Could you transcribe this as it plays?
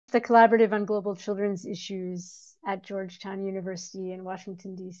the Collaborative on Global Children's Issues at Georgetown University in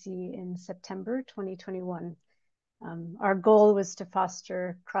Washington, D.C. in September 2021. Our goal was to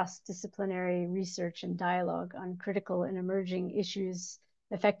foster cross-disciplinary research and dialogue on critical and emerging issues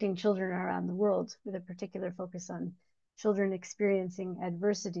affecting children around the world, with a particular focus on children experiencing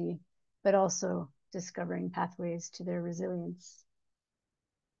adversity, but also discovering pathways to their resilience.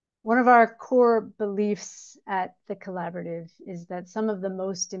 One of our core beliefs at the Collaborative is that some of the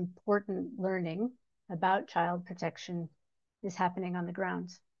most important learning about child protection is happening on the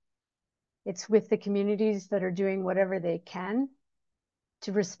ground. It's with the communities that are doing whatever they can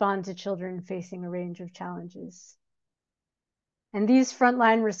to respond to children facing a range of challenges. And these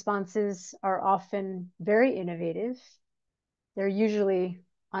frontline responses are often very innovative. They're usually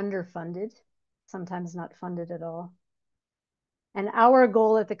underfunded, sometimes not funded at all. And our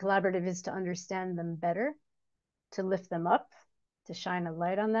goal at the Collaborative is to understand them better, to lift them up, to shine a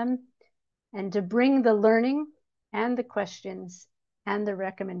light on them, and to bring the learning and the questions and the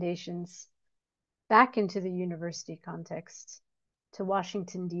recommendations back into the university context, to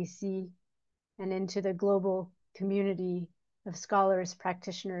Washington, D.C., and into the global community of scholars,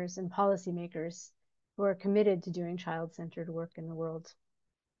 practitioners, and policymakers who are committed to doing child-centered work in the world.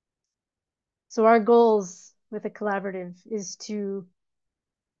 So our goals with the Collaborative is to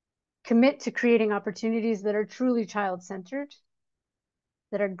commit to creating opportunities that are truly child-centered,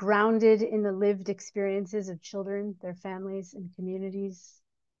 that are grounded in the lived experiences of children, their families, and communities,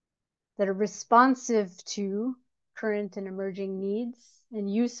 that are responsive to current and emerging needs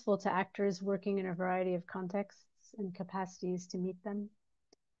and useful to actors working in a variety of contexts and capacities to meet them.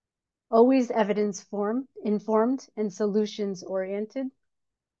 Always evidence-informed and solutions-oriented,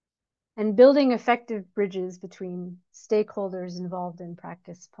 and building effective bridges between stakeholders involved in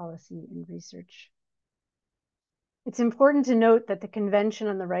practice, policy, and research. It's important to note that the Convention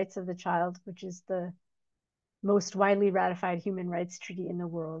on the Rights of the Child, which is the most widely ratified human rights treaty in the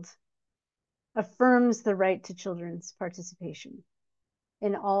world, affirms the right to children's participation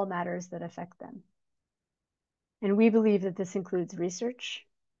in all matters that affect them. And we believe that this includes research,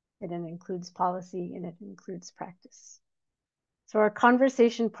 and it includes policy, and it includes practice. So our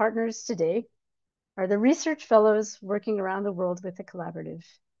conversation partners today are the research fellows working around the world with the Collaborative,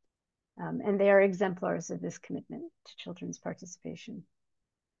 and they are exemplars of this commitment to children's participation.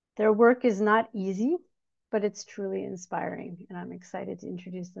 Their work is not easy, but it's truly inspiring, and I'm excited to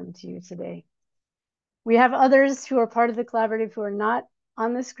introduce them to you today. We have others who are part of the Collaborative who are not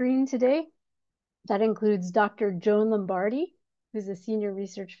on the screen today. That includes Dr. Joan Lombardi, who's a senior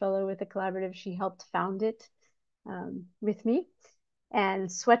research fellow with the Collaborative. She helped found it with me. And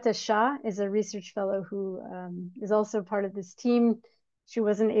Sweta Shah is a research fellow who is also part of this team. She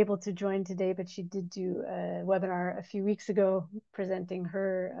wasn't able to join today, but she did do a webinar a few weeks ago presenting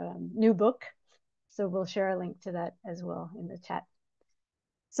her new book. So we'll share a link to that as well in the chat.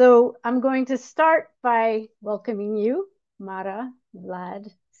 So I'm going to start by welcoming you, Mara,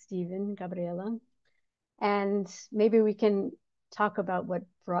 Vlad, Stephen, Gabriela, and maybe we can talk about what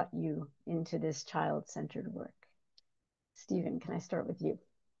brought you into this child-centered work. Stephen, can I start with you?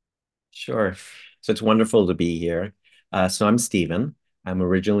 Sure. So it's wonderful to be here. So I'm Stephen. I'm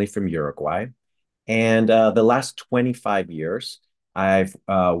originally from Uruguay. And the last 25 years, I've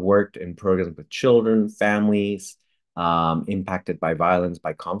worked in programs with children, families, impacted by violence,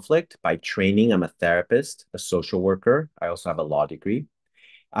 by conflict. By training, I'm a therapist, a social worker. I also have a law degree.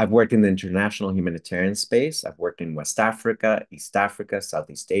 I've worked in the international humanitarian space. I've worked in West Africa, East Africa,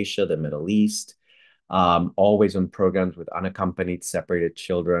 Southeast Asia, the Middle East, always on programs with unaccompanied, separated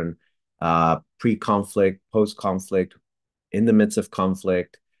children, pre-conflict, post-conflict, in the midst of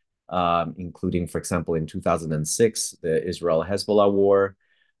conflict, including, for example, in 2006, the Israel-Hezbollah war.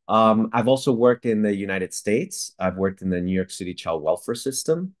 I've also worked in the United States. I've worked in the New York City child welfare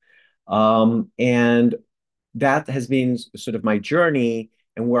system. And that has been sort of my journey.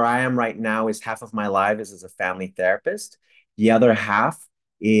 And where I am right now is half of my life is as a family therapist. The other half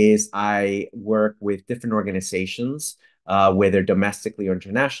is I work with different organizations, whether domestically or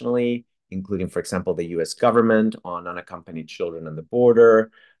internationally, including, for example, the US government on unaccompanied children on the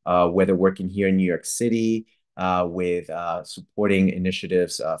border, whether working here in New York City with supporting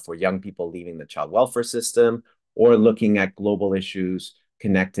initiatives for young people leaving the child welfare system, or looking at global issues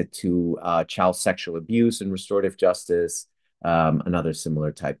connected to child sexual abuse and restorative justice, and other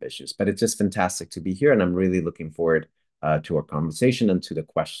similar type issues. But it's just fantastic to be here, and I'm really looking forward to our conversation and to the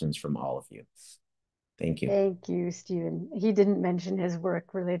questions from all of you. Thank you. Thank you, Stephen. He didn't mention his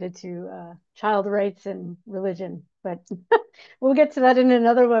work related to child rights and religion, but we'll get to that in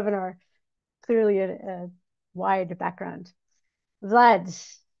another webinar. Clearly a wide background.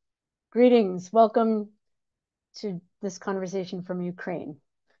 Vlad, Greetings. Welcome to this conversation from Ukraine.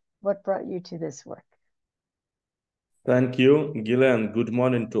 What brought you to this work? Thank you, Gillian. Good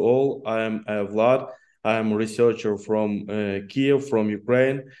morning to all. I am Vlad. I am a researcher from Kiev, from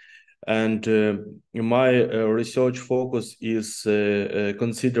Ukraine. And my research focus is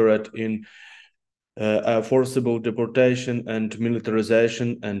considered in forcible deportation and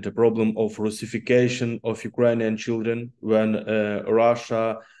militarization and the problem of Russification of Ukrainian children when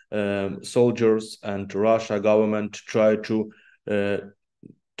Russia soldiers and Russia government try to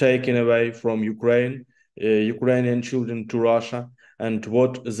take away from Ukrainian children to Russia, and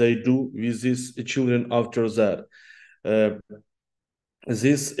what they do with these children after that.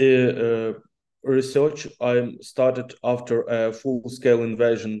 This research I started after a full-scale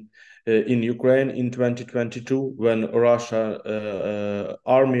invasion in Ukraine in 2022, when Russia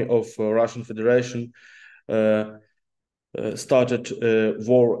army of Russian Federation started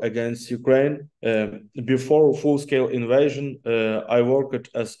war against Ukraine. Before full-scale invasion, I worked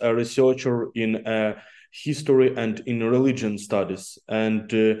as a researcher in history and in religion studies, and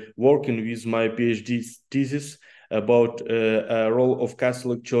working with my PhD thesis about a role of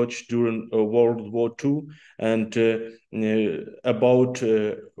Catholic Church during World War II, and about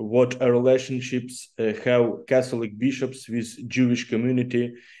what relationships have Catholic bishops with Jewish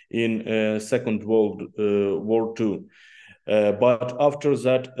community in Second World War II. But after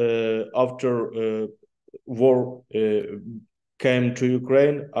that, after war came to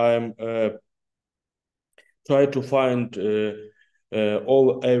Ukraine, I'm try to find all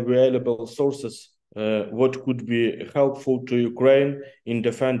available sources what could be helpful to Ukraine in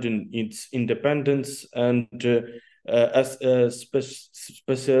defending its independence. And as a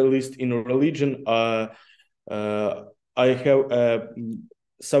specialist in religion, I have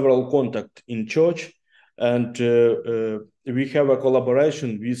several contacts in church, and we have a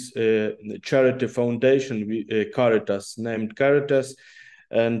collaboration with charity foundation, Caritas, named Caritas,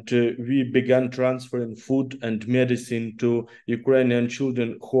 and we began transferring food and medicine to Ukrainian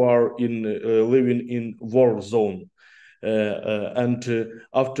children who are living in war zone. And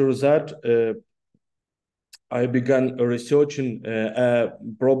after that, I began researching a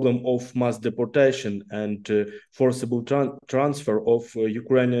problem of mass deportation and forcible transfer of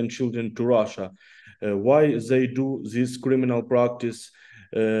Ukrainian children to Russia. Why they do this criminal practice,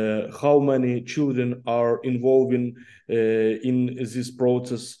 how many children are involving in this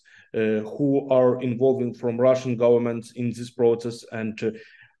process, who are involving from Russian governments in this process, and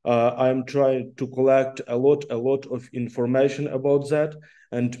I'm trying to collect a lot of information about that,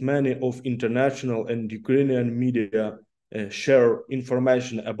 and many of international and Ukrainian media share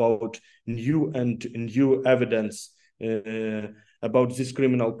information about new evidence about this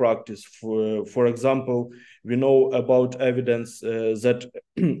criminal practice. For example, we know about evidence that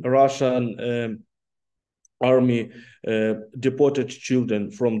Russian army deported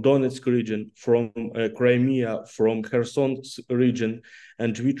children from Donetsk region, from Crimea, from Kherson region,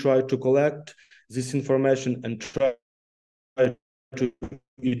 and we try to collect this information and try to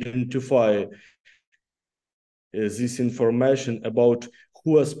identify this information about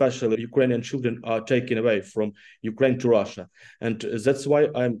who especially Ukrainian children are taken away from Ukraine to Russia. And that's why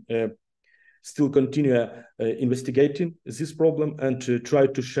I'm still continue investigating this problem and to try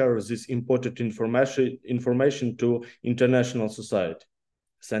to share this important information to international society.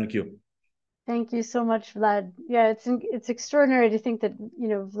 Thank you. Thank you so much, Vlad. Yeah, it's extraordinary to think that, you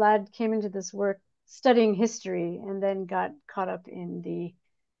know, Vlad came into this work studying history and then got caught up in the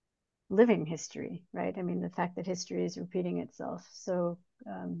living history, right? I mean, the fact that history is repeating itself. So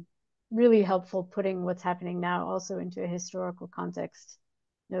really helpful putting what's happening now also into a historical context,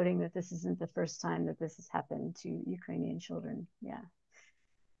 noting that this isn't the first time that this has happened to Ukrainian children. Yeah.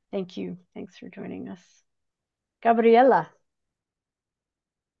 Thank you. Thanks for joining us. Gabriela.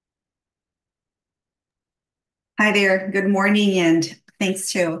 Hi there. Good morning, and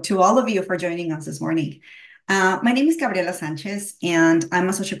thanks to all of you for joining us this morning. My name is Gabriela Sanchez, and I'm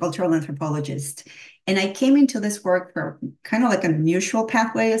a sociocultural anthropologist. And I came into this work for kind of like an unusual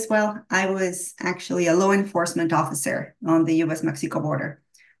pathway as well. I was actually a law enforcement officer on the US-Mexico border.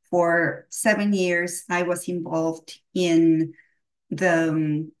 For 7 years, I was involved in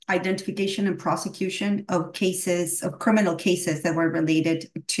the identification and prosecution of criminal cases that were related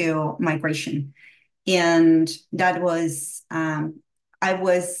to migration. And that was, I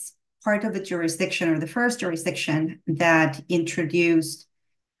was part of the jurisdiction, or the first jurisdiction, that introduced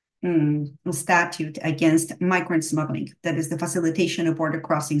a statute against migrant smuggling, that is the facilitation of border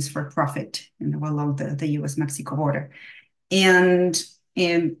crossings for profit along the US-Mexico border. And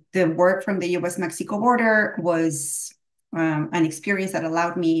the work from the US-Mexico border was an experience that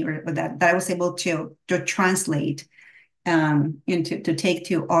allowed me, or that I was able to translate to take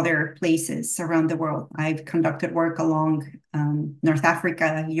to other places around the world. I've conducted work along North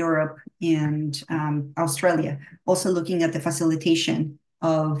Africa, Europe, and Australia, also looking at the facilitation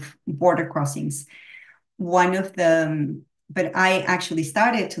of border crossings. But I actually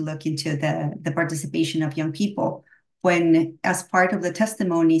started to look into the participation of young people when, as part of the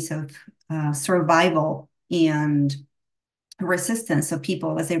testimonies of survival and resistance of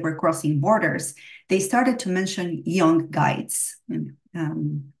people as they were crossing borders, they started to mention young guides,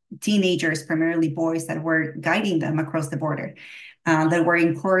 teenagers, primarily boys, that were guiding them across the border, that were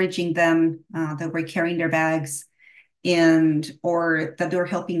encouraging them, that were carrying their bags, or that they were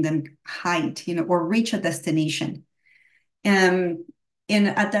helping them hide, or reach a destination. And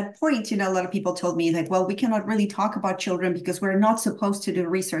at that point, a lot of people told me, like, well, we cannot really talk about children because we're not supposed to do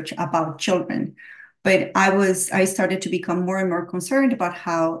research about children. But I started to become more and more concerned about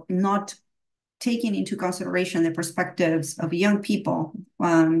how not taking into consideration the perspectives of young people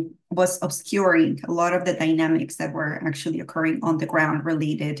was obscuring a lot of the dynamics that were actually occurring on the ground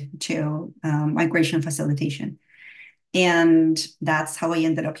related to migration facilitation. And that's how I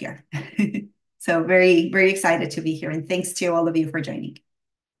ended up here. So very, very excited to be here. And thanks to all of you for joining.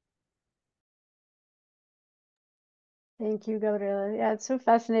 Thank you, Gabriela. Yeah, it's so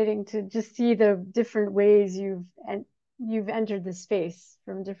fascinating to just see the different ways you've entered the space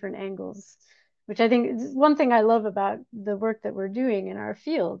from different angles, which I think is one thing I love about the work that we're doing in our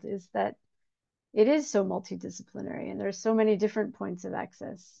field, is that it is so multidisciplinary and there's so many different points of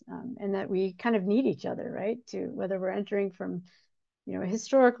access, and that we kind of need each other, right? To whether we're entering from a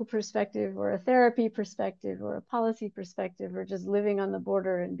historical perspective or a therapy perspective or a policy perspective or just living on the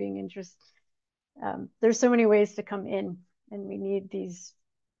border and being interested. There's so many ways to come in, and we need these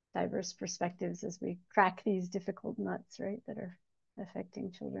diverse perspectives as we crack these difficult nuts, right, that are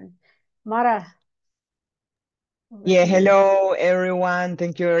affecting children. Mara. Yeah, hello everyone.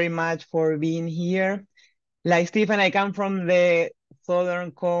 Thank you very much for being here. Like Stephen, I come from the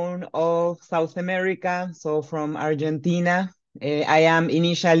southern cone of South America, so from Argentina. I am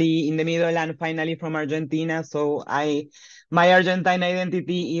initially in the middle and finally from Argentina, so my Argentine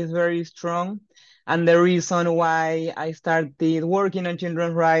identity is very strong. And the reason why I started working on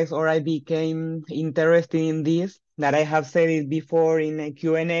children's rights, or I became interested in this, that I have said it before in a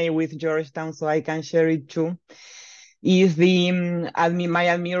Q&A with Georgetown, so I can share it too, is my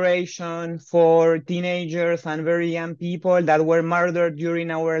admiration for teenagers and very young people that were murdered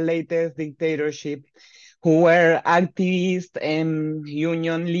during our latest dictatorship, who were activists,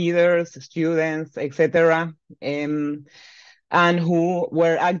 union leaders, students, etc., and who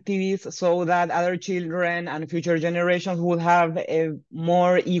were activists so that other children and future generations would have a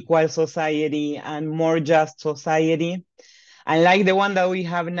more equal society and more just society, unlike the one that we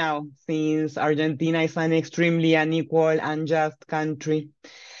have now, since Argentina is an extremely unequal and just country.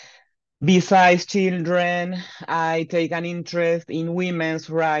 Besides children, I take an interest in women's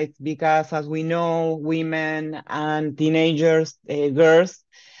rights because, as we know, women and teenagers, girls,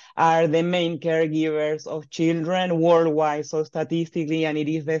 are the main caregivers of children worldwide, so statistically, and it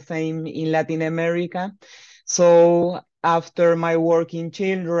is the same in Latin America. So after my work in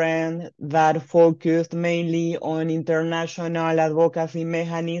children that focused mainly on international advocacy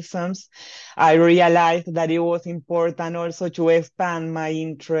mechanisms, I realized that it was important also to expand my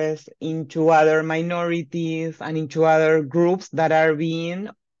interest into other minorities and into other groups that are being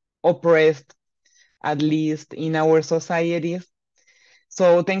oppressed, at least in our societies.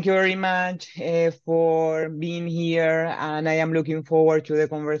 So thank you very much for being here, and I am looking forward to the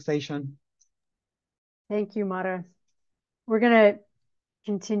conversation. Thank you, Mara. We're going to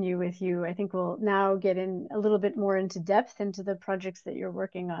continue with you. I think we'll now get in a little bit more into depth into the projects that you're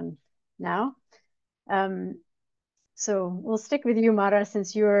working on now. So we'll stick with you, Mara,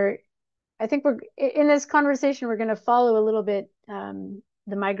 since I think we're in this conversation, we're going to follow a little bit the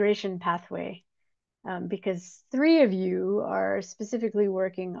migration pathway, because 3 of you are specifically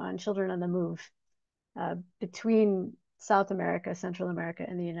working on children on the move between South America, Central America,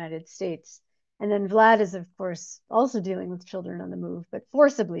 and the United States. And then Vlad is, of course, also dealing with children on the move, but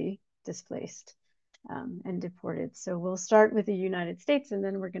forcibly displaced and deported. So we'll start with the United States, and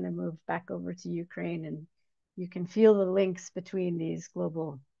then we're going to move back over to Ukraine, and you can feel the links between these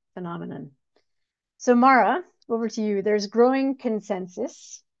global phenomenon. So Mara, over to you. There's growing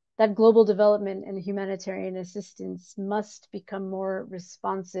consensus that global development and humanitarian assistance must become more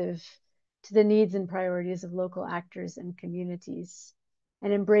responsive to the needs and priorities of local actors and communities,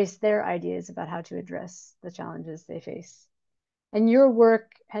 and embrace their ideas about how to address the challenges they face. And your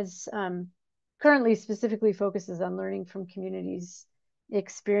work has currently specifically focuses on learning from communities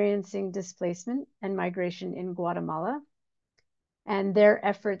experiencing displacement and migration in Guatemala and their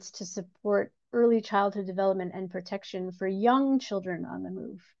efforts to support early childhood development and protection for young children on the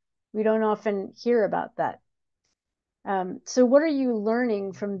move. We don't often hear about that. So what are you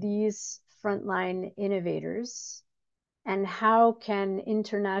learning from these frontline innovators, and how can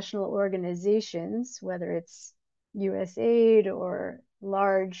international organizations, whether it's USAID or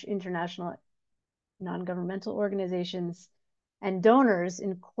large international non-governmental organizations and donors,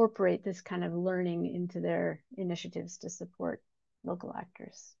 incorporate this kind of learning into their initiatives to support local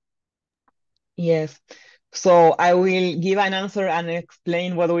actors? Yes. So I will give an answer and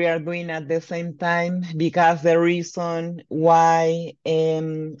explain what we are doing at the same time, because the reason why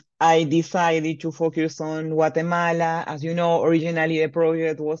I decided to focus on Guatemala, as you know, originally the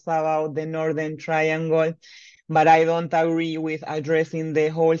project was about the Northern Triangle, but I don't agree with addressing the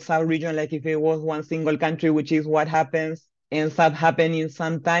whole South region like if it was one single country, which is what ends up happening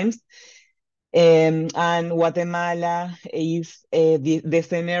sometimes. And Guatemala is the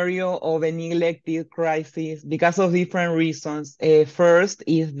scenario of a neglected crisis because of different reasons. First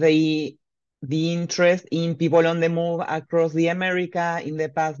is the interest in people on the move across the America in the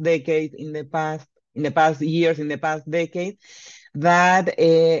past decade, in the past years, in the past decade, that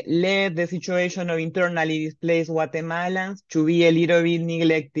led the situation of internally displaced Guatemalans to be a little bit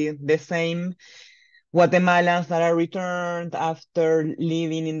neglected. The same Guatemalans that are returned after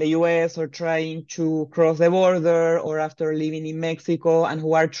living in the US or trying to cross the border, or after living in Mexico, and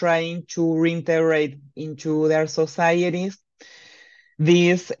who are trying to reintegrate into their societies.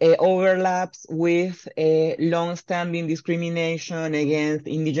 This overlaps with long-standing discrimination against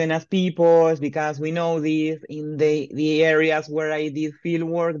indigenous peoples, because we know this in the areas where I did field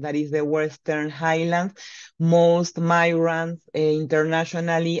work, that is the Western Highlands. Most migrants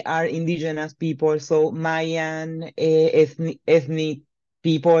internationally are indigenous people, so Mayan ethnic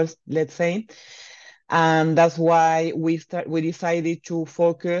peoples, let's say. And that's why we decided to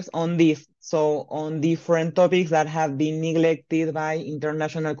focus on this. So on different topics that have been neglected by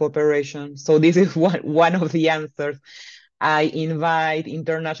international cooperation. So this is one of the answers. I invite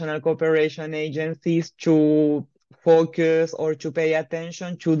international cooperation agencies to focus or to pay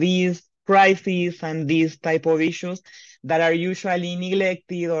attention to these crises and these type of issues that are usually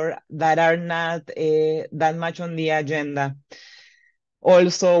neglected or that are not that much on the agenda.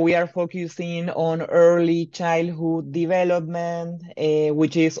 Also, we are focusing on early childhood development,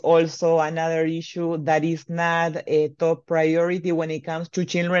 which is also another issue that is not a top priority when it comes to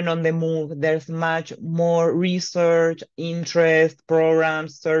children on the move. There's much more research, interest,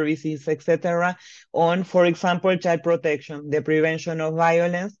 programs, services, etc., on, for example, child protection, the prevention of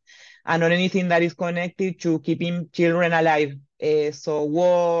violence, and on anything that is connected to keeping children alive. So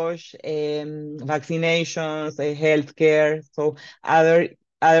WASH, vaccinations, healthcare, so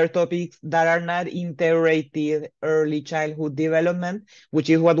other topics that are not integrated early childhood development, which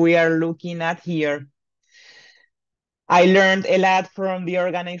is what we are looking at here. I learned a lot from the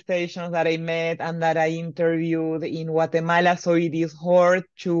organizations that I met and that I interviewed in Guatemala, so it is hard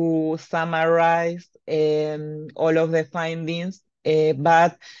to summarize all of the findings,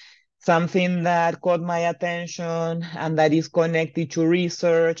 but something that caught my attention and that is connected to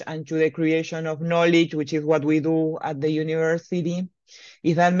research and to the creation of knowledge, which is what we do at the university,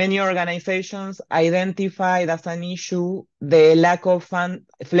 is that many organizations identified as an issue the lack of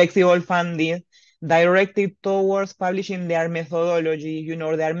flexible funding directed towards publishing their methodology,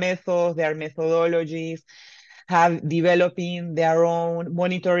 their methods, their methodologies, have developing their own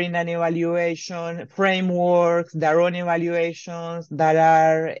monitoring and evaluation frameworks, their own evaluations that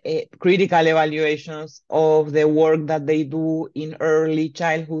are critical evaluations of the work that they do in early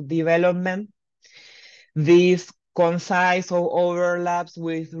childhood development. This coincides or overlaps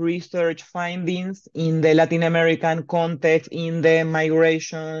with research findings in the Latin American context, in the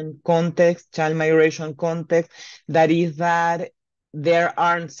migration context, child migration context, that is that there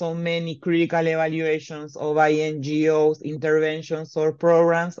aren't so many critical evaluations of NGOs, interventions, or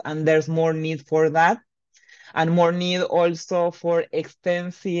programs, and there's more need for that. And more need also for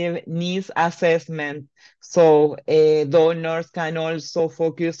extensive needs assessment. So donors can also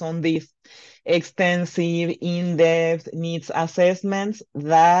focus on these extensive, in-depth needs assessments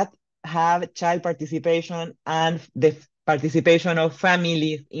that have child participation and the participation of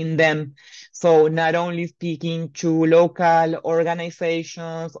families in them. So not only speaking to local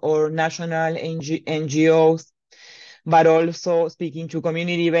organizations or national NGOs, but also speaking to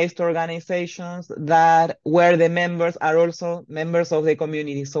community-based organizations where the members are also members of the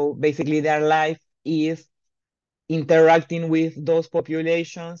community. So basically their life is interacting with those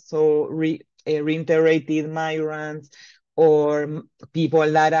populations. So reintegrated migrants or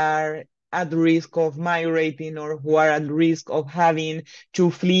people that are at risk of migrating or who are at risk of having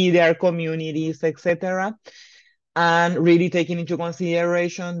to flee their communities, etc. And really taking into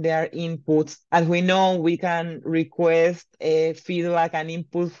consideration their inputs. As we know, we can request feedback and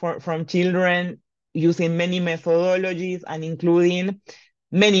input from children using many methodologies and including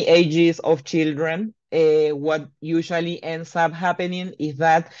many ages of children. What usually ends up happening is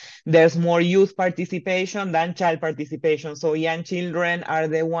that there's more youth participation than child participation. So young children are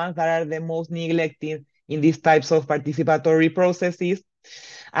the ones that are the most neglected in these types of participatory processes.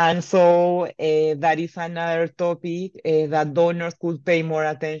 And so that is another topic that donors could pay more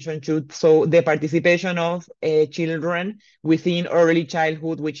attention to. So the participation of children within early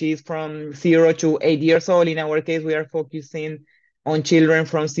childhood, which is from 0 to 8 years old. In our case, we are focusing on children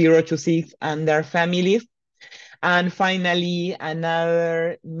from 0 to 6 and their families. And finally,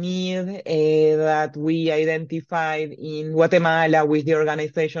 another need that we identified in Guatemala with the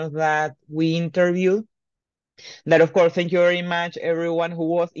organizations that we interviewed, that of course, thank you very much, everyone who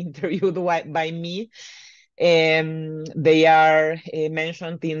was interviewed by me. They are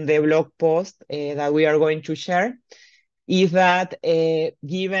mentioned in the blog post that we are going to share, is that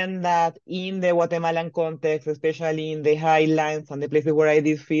given that in the Guatemalan context, especially in the highlands and the places where I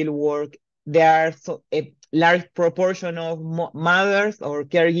did field work, there are a large proportion of mothers or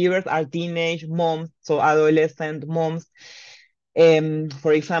caregivers are teenage moms, so adolescent moms.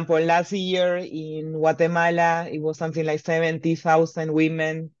 For example, last year in Guatemala, it was something like 70,000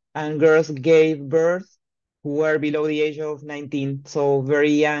 women and girls gave birth who were below the age of 19, so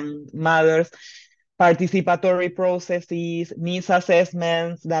very young mothers. Participatory processes, needs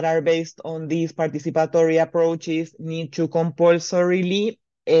assessments that are based on these participatory approaches need to compulsorily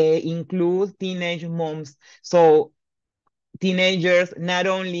include teenage moms. So teenagers not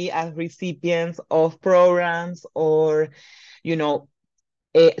only as recipients of programs or,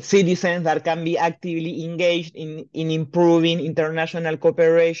 citizens that can be actively engaged in improving international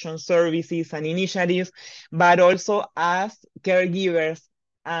cooperation services and initiatives, but also as caregivers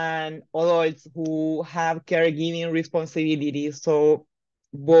and adults who have caregiving responsibilities. So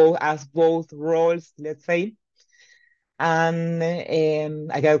both roles, let's say. And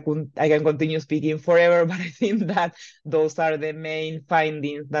I can continue speaking forever, but I think that those are the main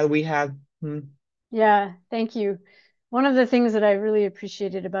findings that we have. Yeah, thank you. One of the things that I really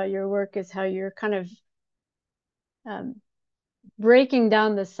appreciated about your work is how you're kind of breaking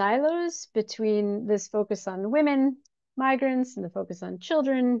down the silos between this focus on women, migrants, and the focus on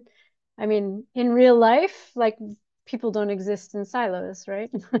children. I mean, in real life, like, people don't exist in silos, right?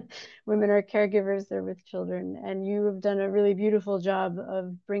 Women are caregivers, they're with children. And you have done a really beautiful job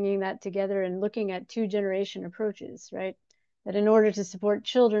of bringing that together and looking at two-generation approaches, right? That in order to support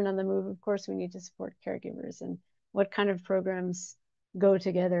children on the move, of course, we need to support caregivers, and what kind of programs go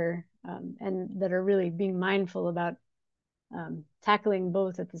together and that are really being mindful about tackling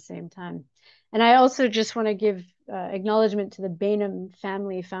both at the same time. And I also just want to give acknowledgement to the Bainham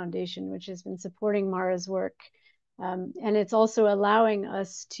Family Foundation, which has been supporting Mara's work. And it's also allowing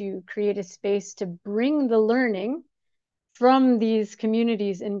us to create a space to bring the learning from these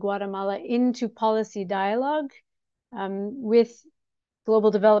communities in Guatemala into policy dialogue with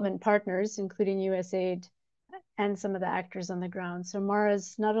global development partners, including USAID and some of the actors on the ground. So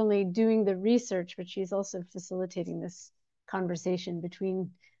Mara's not only doing the research, but she's also facilitating this conversation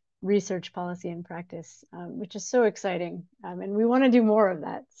between research, policy, and practice, which is so exciting. And we want to do more of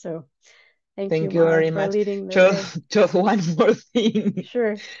that. So thank you, Mara, very for much. leading the way. Just one more thing.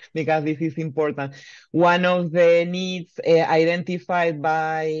 Sure. Because this is important. One of the needs identified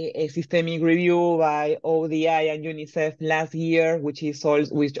by a systemic review by ODI and UNICEF last year, which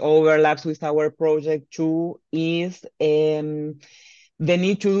overlaps with our project too, is the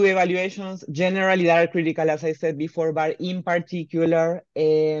need to do evaluations generally that are critical, as I said before, but in particular,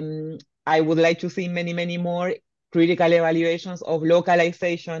 I would like to see many, many more critical evaluations of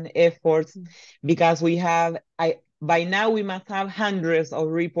localization efforts, because by now we must have hundreds of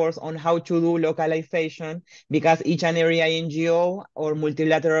reports on how to do localization, because each and every NGO or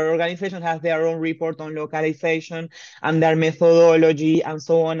multilateral organization has their own report on localization and their methodology and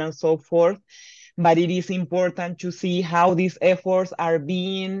so on and so forth. But it is important to see how these efforts are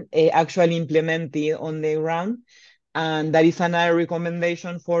being actually implemented on the ground. And that is another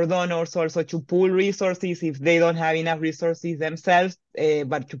recommendation for donors also, to pool resources if they don't have enough resources themselves,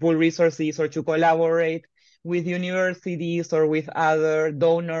 but to pool resources or to collaborate with universities or with other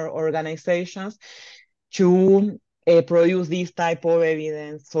donor organizations to produce this type of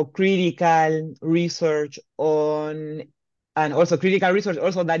evidence. So critical research on and also critical research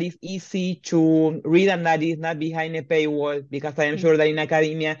also that is easy to read and that is not behind a paywall, because I am sure that in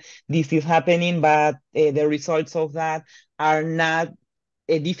academia this is happening, but the results of that are not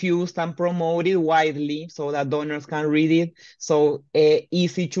diffused and promoted widely so that donors can read it. So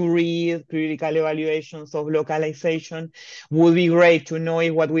easy to read, critical evaluations of localization would be great to know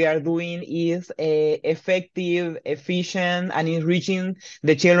if what we are doing is effective, efficient, and is reaching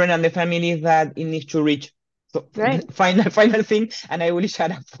the children and the families that it needs to reach. So Right. final thing, and I will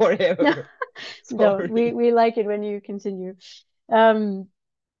shut up forever. No, we like it when you continue.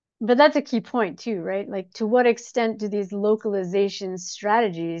 But that's a key point too, right? Like, to what extent do these localization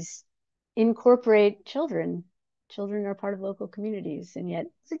strategies incorporate children? Children are part of local communities, and yet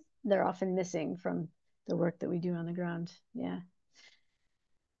they're often missing from the work that we do on the ground. Yeah.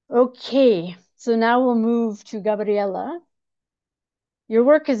 Okay, so now we'll move to Gabriela. Your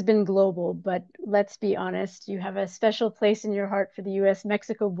work has been global, but let's be honest, you have a special place in your heart for the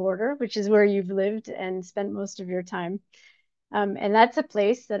US-Mexico border, which is where you've lived and spent most of your time. And that's a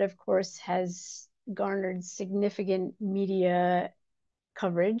place that, of course, has garnered significant media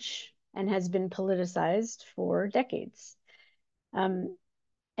coverage and has been politicized for decades. And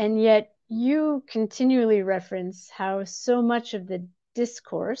yet you continually reference how so much of the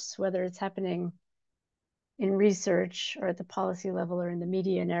discourse, whether it's happening in research or at the policy level or in the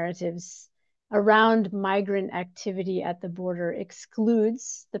media narratives around migrant activity at the border,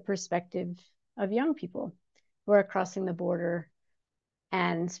 excludes the perspective of young people who are crossing the border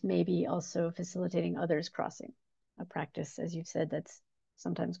and maybe also facilitating others crossing, a practice, as you've said, that's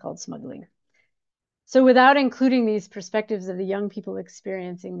sometimes called smuggling. So without including these perspectives of the young people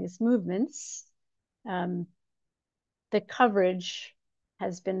experiencing these movements, the coverage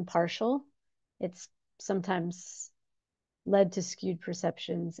has been partial. It's sometimes led to skewed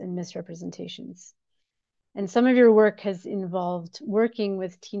perceptions and misrepresentations. And some of your work has involved working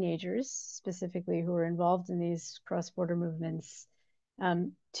with teenagers, specifically who are involved in these cross-border movements,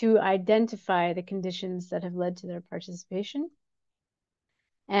 to identify the conditions that have led to their participation,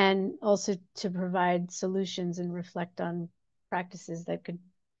 and also to provide solutions and reflect on practices that could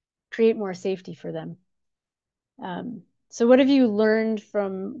create more safety for them. So what have you learned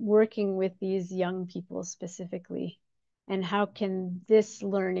from working with these young people specifically? And how can this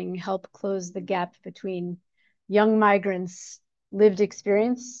learning help close the gap between young migrants' lived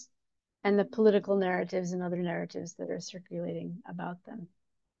experience and the political narratives and other narratives that are circulating about them?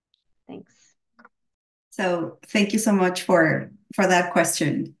 Thanks. So thank you so much for that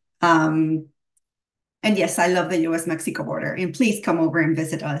question. And yes, I love the US-Mexico border, and please come over and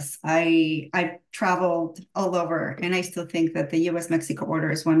visit us. I've traveled all over, and I still think that the US-Mexico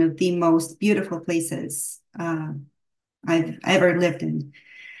border is one of the most beautiful places I've ever lived in.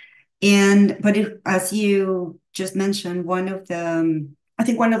 But as you just mentioned, I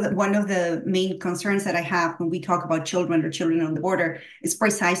think one of the main concerns that I have when we talk about children or children on the border is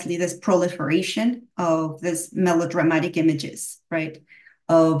precisely this proliferation of this melodramatic images, right?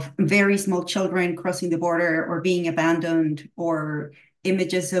 Of very small children crossing the border or being abandoned, or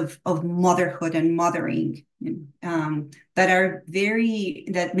images of motherhood and mothering that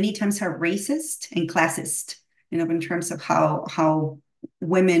many times are racist and classist, in terms of how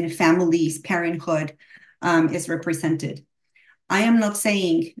women, families, parenthood is represented. I am not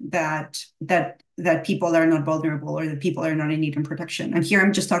saying that people are not vulnerable or that people are not in need of protection. And here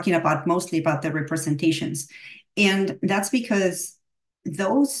I'm just talking mostly about the representations. And that's because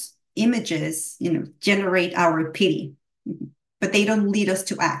those images, generate our pity, but they don't lead us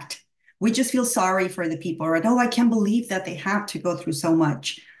to act. We just feel sorry for the people, right? Oh, I can't believe that they have to go through so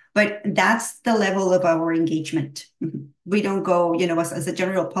much. But that's the level of our engagement. We don't go, as a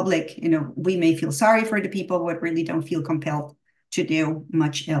general public, we may feel sorry for the people, but really don't feel compelled to do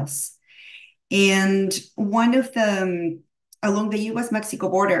much else. And one of along the US-Mexico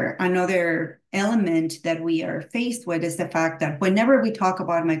border, another element that we are faced with is the fact that whenever we talk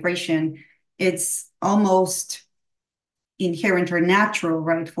about migration, it's almost inherent or natural,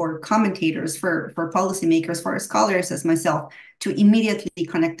 right, for commentators, for policymakers, for scholars as myself, to immediately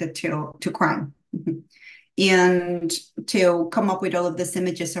connect it to crime. And to come up with all of these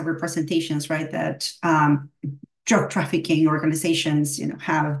images of representations, right, that drug trafficking organizations,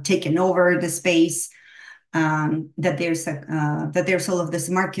 have taken over the space, that there's all of these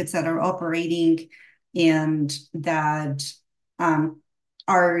markets that are operating, and that are,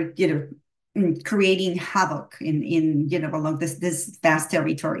 creating havoc in along this vast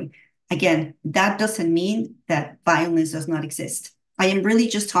territory. Again, that doesn't mean that violence does not exist. I am really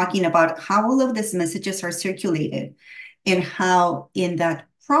just talking about how all of these messages are circulated, and how in that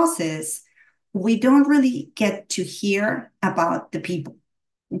process we don't really get to hear about the people.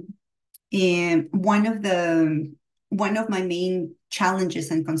 And one of my main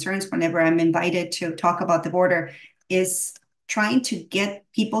challenges and concerns whenever I'm invited to talk about the border is trying to get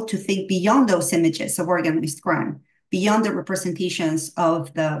people to think beyond those images of organized crime, beyond the representations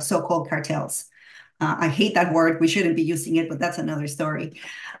of the so-called cartels. I hate that word. We shouldn't be using it, but that's another story.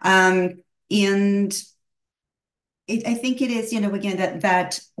 And I think it is, again,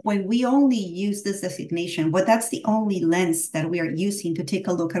 that when we only use this designation, but that's the only lens that we are using to take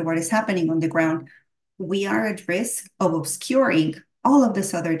a look at what is happening on the ground, we are at risk of obscuring all of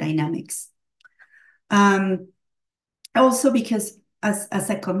this other dynamics. Also because as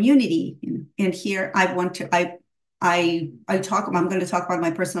a community, and here I'm going to talk about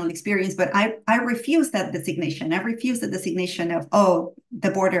my personal experience, but I refuse that designation. I refuse the designation of, oh,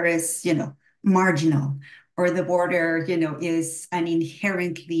 the border is, marginal, or the border, is an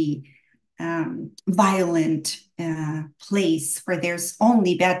inherently violent place where there's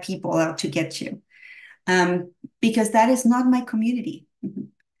only bad people out to get you. Because that is not my community.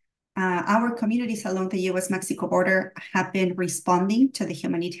 Our communities along the U.S.-Mexico border have been responding to the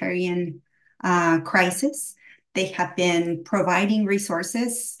humanitarian crisis. They have been providing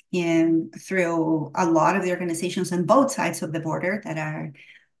resources through a lot of the organizations on both sides of the border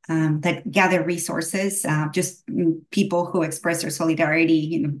that gather resources, just people who express their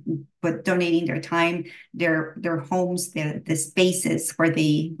solidarity, but donating their time, their homes, the spaces where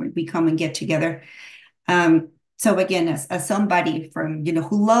we come and get together. So again, as somebody from,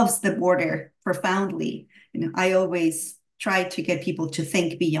 who loves the border profoundly, I always try to get people to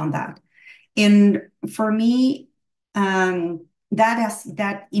think beyond that. And for me,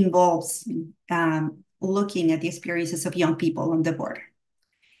 that involves looking at the experiences of young people on the border.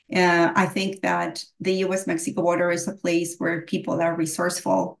 I think that the U.S.-Mexico border is a place where people are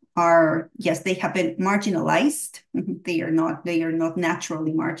resourceful, yes, they have been marginalized. They are not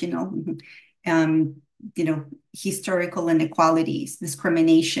naturally marginal. Historical inequalities,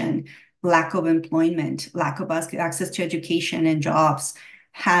 discrimination, lack of employment, lack of access to education and jobs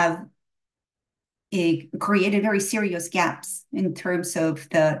have created very serious gaps in terms of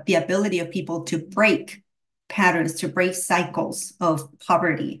the ability of people to break patterns, to break cycles of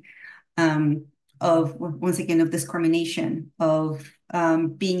poverty, of discrimination, of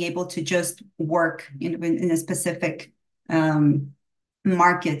being able to just work in a specific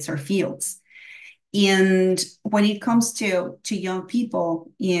markets or fields. And when it comes to young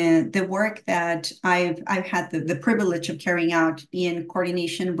people, the work that I've had the privilege of carrying out in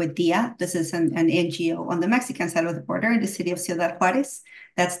coordination with DIA, this is an NGO on the Mexican side of the border in the city of Ciudad Juárez,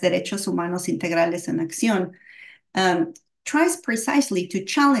 that's Derechos Humanos Integrales en Acción, tries precisely to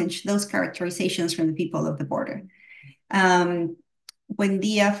challenge those characterizations from the people of the border. When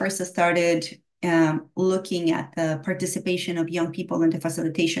DIA first started looking at the participation of young people in the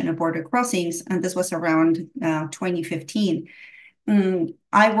facilitation of border crossings, and this was around 2015,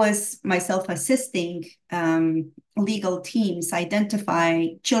 I was myself assisting legal teams identify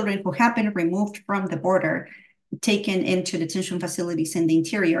children who have been removed from the border, taken into detention facilities in the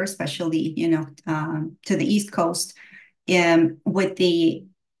interior, especially, to the East Coast, with the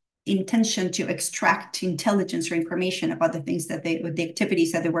intention to extract intelligence or information about the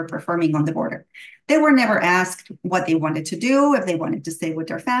activities that they were performing on the border. They were never asked what they wanted to do, if they wanted to stay with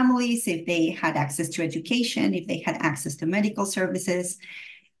their families, if they had access to education, if they had access to medical services,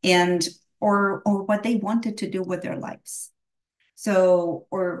 or what they wanted to do with their lives. So,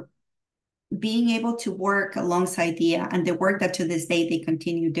 or being able to work alongside DIA, and the work that to this day they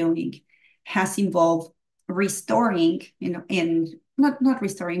continue doing, has involved restoring, and not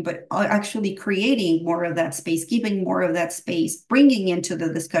restoring, but actually creating more of that space, giving more of that space, bringing into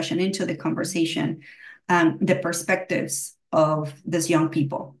the discussion, into the conversation, the perspectives of these young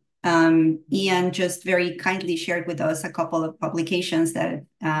people. Ian just very kindly shared with us a couple of publications that,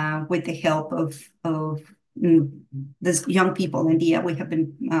 with the help of these young people in DIA, we have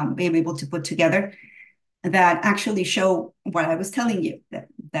been able to put together, that actually show what I was telling you,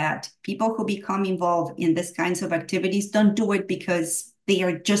 that people who become involved in these kinds of activities don't do it because they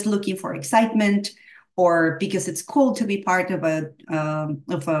are just looking for excitement or because it's cool to be part of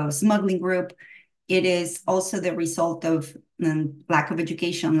a smuggling group. It is also the result of lack of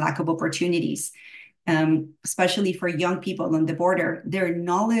education, lack of opportunities, especially for young people on the border. Their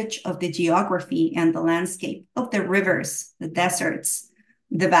knowledge of the geography and the landscape of the rivers, the deserts,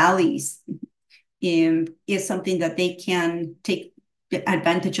 the valleys, is something that they can take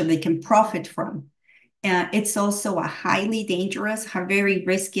advantage of, they can profit from. It's also a highly dangerous, very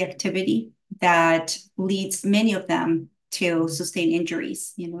risky activity that leads many of them to sustain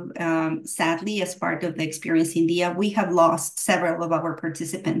injuries. Sadly, as part of the Experience India, we have lost several of our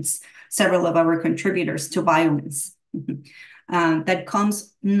participants, several of our contributors to violence. That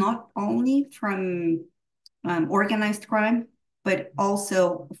comes not only from organized crime, but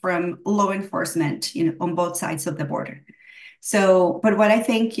also from law enforcement, on both sides of the border. So, but what I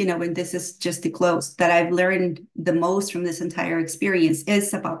think, and this is just to close, that I've learned the most from this entire experience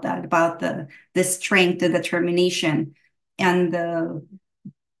is about that, about the strength, the determination, and the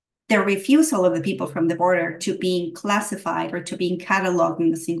refusal of the people from the border to being classified or to being cataloged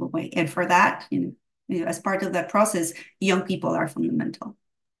in a single way. And for that, as part of that process, young people are fundamental.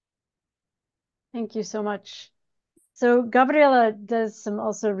 Thank you so much. So Gabriela does some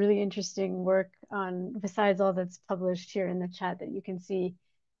also really interesting work on, besides all that's published here in the chat that you can see,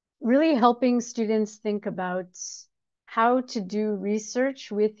 really helping students think about how to do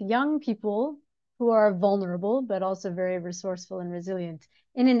research with young people who are vulnerable, but also very resourceful and resilient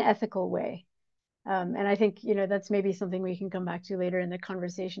in an ethical way. And I think, that's maybe something we can come back to later in the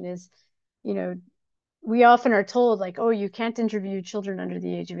conversation is, we often are told like, oh, you can't interview children under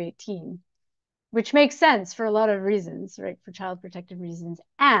the age of 18. Which makes sense for a lot of reasons, right? For child protective reasons.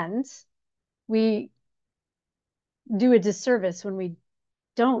 And we do a disservice when we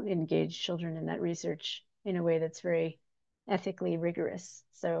don't engage children in that research in a way that's very ethically rigorous.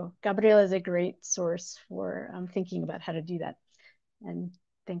 So Gabriela is a great source for thinking about how to do that. And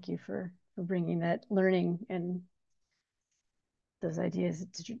thank you for bringing that learning and those ideas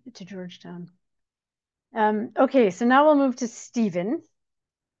to Georgetown. Okay, so now we'll move to Stephen,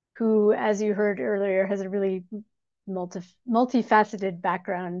 who, as you heard earlier, has a really multifaceted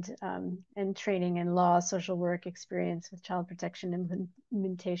background and training in law, social work, experience with child protection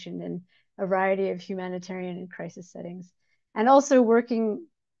implementation in a variety of humanitarian and crisis settings, and also working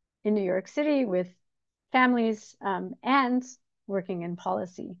in New York City with families and working in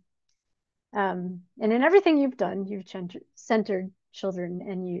policy. And in everything you've done, you've centered children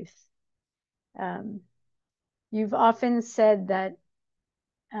and youth. You've often said that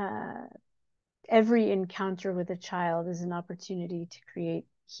every encounter with a child is an opportunity to create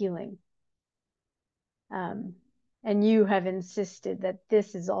healing. And you have insisted that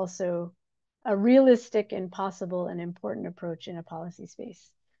this is also a realistic and possible and important approach in a policy space.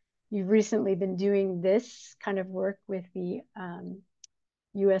 You've recently been doing this kind of work with the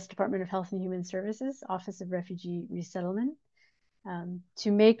U.S. Department of Health and Human Services, Office of Refugee Resettlement,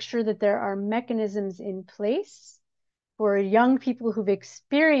 to make sure that there are mechanisms in place for young people who've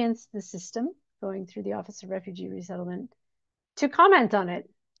experienced the system going through the Office of Refugee Resettlement to comment on it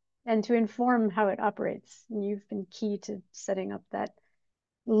and to inform how it operates. And you've been key to setting up that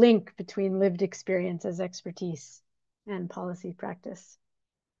link between lived experience as expertise and policy practice.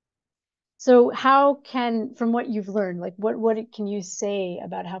 So how can, from what you've learned, like what can you say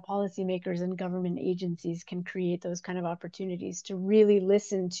about how policymakers and government agencies can create those kind of opportunities to really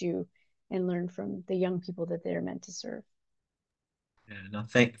listen to and learn from the young people that they're meant to serve? Yeah, no,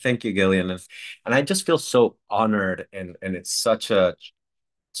 thank you, Gillian. And I just feel so honored, and it's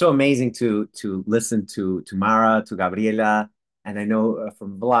so amazing to listen to Mara, to Gabriela, and I know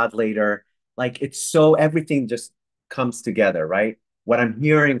from Vlad later, like it's so everything just comes together, right? What I'm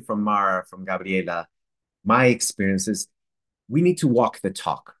hearing from Mara, from Gabriela, my experiences, we need to walk the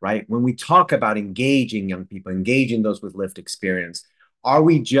talk, right? When we talk about engaging young people, engaging those with lived experience, are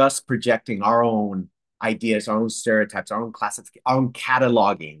we just projecting our own ideas, our own stereotypes, our own classification, our own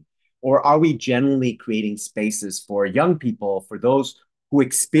cataloging, or are we genuinely creating spaces for young people, for those who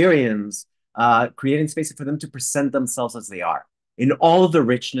experience, creating spaces for them to present themselves as they are in all of the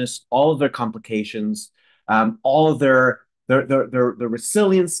richness, all of their complications, all of their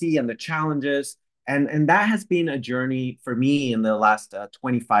resiliency and the challenges. And that has been a journey for me in the last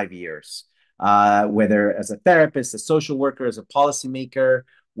 25 years, whether as a therapist, a social worker, as a policymaker,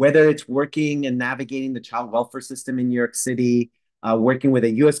 whether it's working and navigating the child welfare system in New York City, working with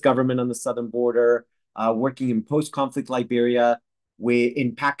the US government on the southern border, working in post-conflict Liberia,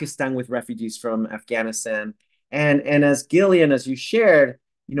 in Pakistan with refugees from Afghanistan. And as Gillian, as you shared,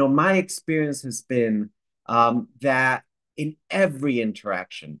 my experience has been that in every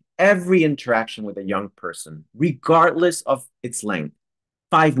interaction with a young person, regardless of its length,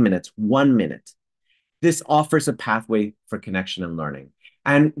 5 minutes, 1 minute, this offers a pathway for connection and learning.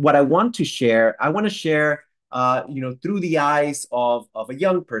 And what I want to share, through the eyes of a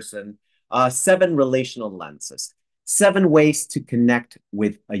young person, 7 relational lenses, 7 ways to connect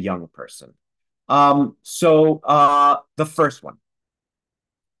with a young person. So the first one,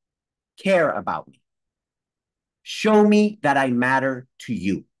 care about me. Show me that I matter to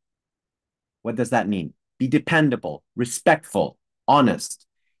you. What does that mean? Be dependable, respectful, honest,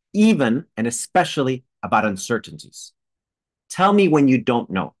 even and especially about uncertainties. Tell me when you don't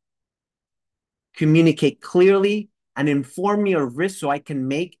know. Communicate clearly and inform me of risks so I can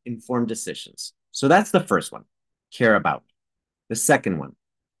make informed decisions. So that's the first one, care about me. The second one,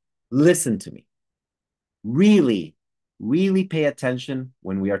 listen to me. Really, really pay attention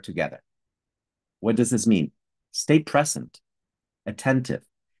when we are together. What does this mean? Stay present, attentive,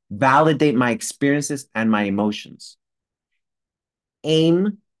 validate my experiences and my emotions.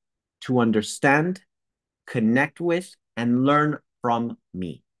 Aim to understand, connect with, and learn from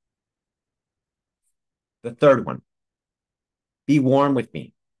me. The third one, be warm with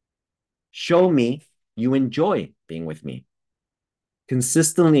me. Show me you enjoy being with me.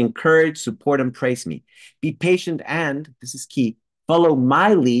 Consistently encourage, support, and praise me. Be patient and, this is key, follow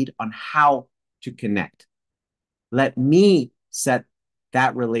my lead on how to connect. Let me set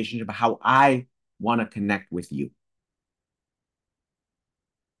that relationship, how I want to connect with you.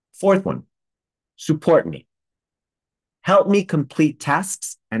 Fourth one, support me. Help me complete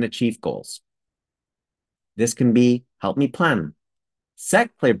tasks and achieve goals. This can be help me plan,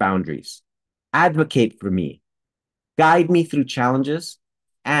 set clear boundaries, advocate for me, guide me through challenges,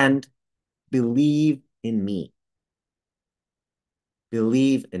 and believe in me.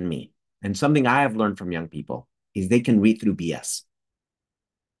 Believe in me. And something I have learned from young people is they can read through BS.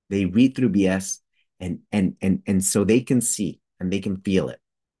 They read through BS and so they can see and they can feel it.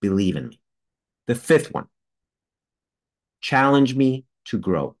 Believe in me. The fifth one, challenge me to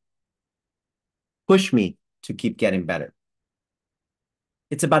grow. Push me to keep getting better.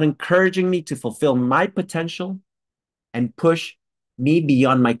 It's about encouraging me to fulfill my potential and push me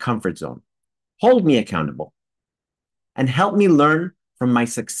beyond my comfort zone. Hold me accountable and help me learn from my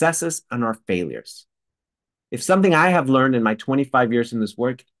successes and our failures. If something I have learned in my 25 years in this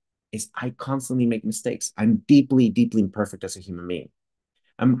work is I constantly make mistakes. I'm deeply, deeply imperfect as a human being.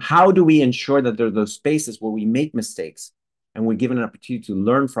 How do we ensure that there are those spaces where we make mistakes and we're given an opportunity to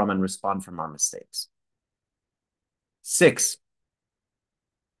learn from and respond from our mistakes? 6,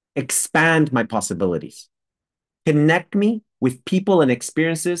 expand my possibilities. Connect me with people and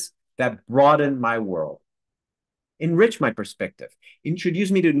experiences that broaden my world. Enrich my perspective.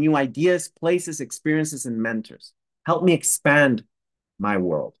 Introduce me to new ideas, places, experiences, and mentors. Help me expand my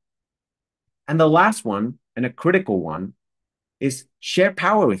world. And the last one, and a critical one, is share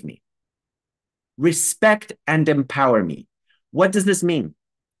power with me. Respect and empower me. What does this mean?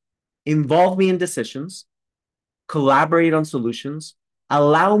 Involve me in decisions, collaborate on solutions,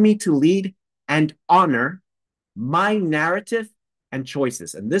 allow me to lead, and honor my narrative and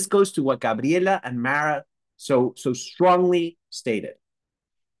choices. And this goes to what Gabriela and Mara so strongly stated.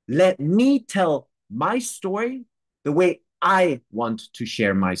 Let me tell my story the way I want to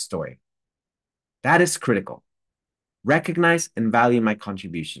share my story. That is critical. Recognize and value my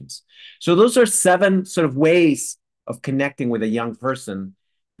contributions. So those are 7 sort of ways of connecting with a young person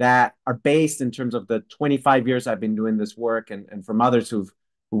that are based in terms of the 25 years I've been doing this work and from others who've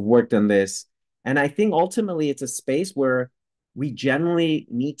worked on this. And I think ultimately it's a space where we generally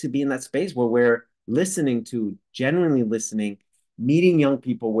need to be in that space where we're listening to, genuinely listening, meeting young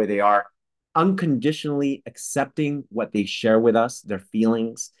people where they are, unconditionally accepting what they share with us, their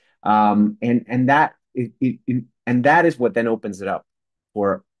feelings, and that is what then opens it up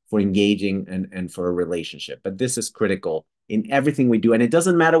for engaging and for a relationship. But this is critical in everything we do, and it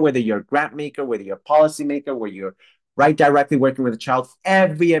doesn't matter whether you're a grant maker, whether you're a policy maker, whether you're right directly working with a child.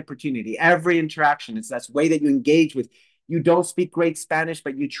 Every opportunity, every interaction, it's that way that you engage with. You don't speak great Spanish,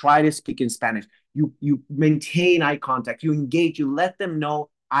 but you try to speak in Spanish. You maintain eye contact. You engage. You let them know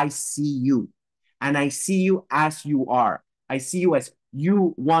I see you, and I see you as you are. I see you as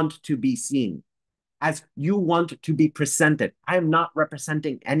you want to be seen, as you want to be presented. I am not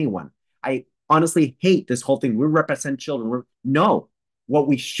representing anyone. I honestly hate this whole thing. We represent children. No, what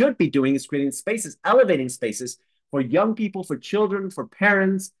we should be doing is creating spaces, elevating spaces for young people, for children, for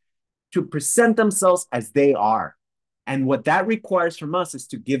parents to present themselves as they are. And what that requires from us is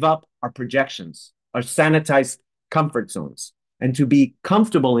to give up our projections, our sanitized comfort zones, and to be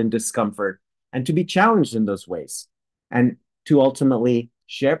comfortable in discomfort and to be challenged in those ways and to ultimately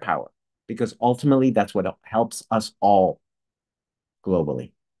share power, because ultimately that's what helps us all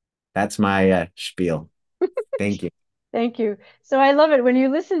globally. That's my spiel. Thank you. Thank you. So I love it. When you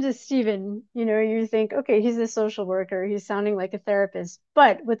listen to Stephen, you think, okay, he's a social worker. He's sounding like a therapist.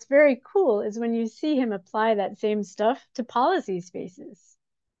 But what's very cool is when you see him apply that same stuff to policy spaces,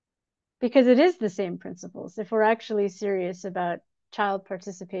 because it is the same principles. If we're actually serious about child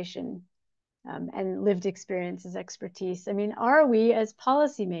participation and lived experience as expertise, I mean, are we as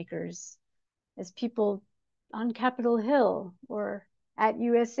policymakers, as people on Capitol Hill or at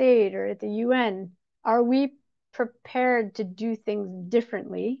USAID or at the UN, are we prepared to do things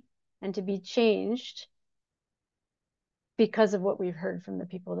differently and to be changed because of what we've heard from the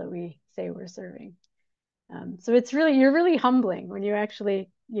people that we say we're serving? So it's really, you're really humbling when you actually,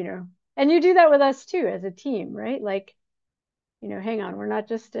 and you do that with us too as a team, right? Like, hang on, we're not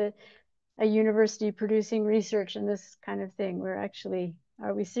just a university producing research and this kind of thing. We're actually,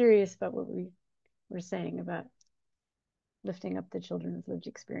 are we serious about what we're saying about lifting up the children with lived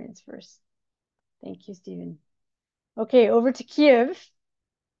experience first? Thank you, Stephen. Okay, over to Kiev.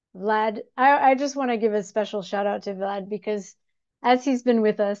 Vlad, I just want to give a special shout out to Vlad because as he's been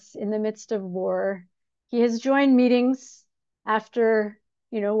with us in the midst of war, he has joined meetings after,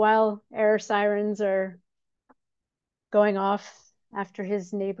 while air sirens are going off after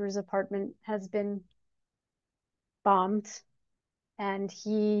his neighbor's apartment has been bombed. And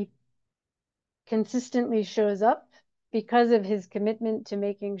he consistently shows up because of his commitment to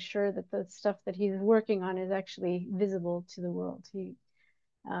making sure that the stuff that he's working on is actually visible to the world.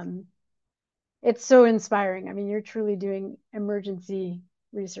 It's so inspiring. I mean, you're truly doing emergency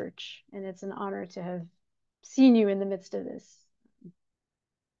research, and it's an honor to have seen you in the midst of this,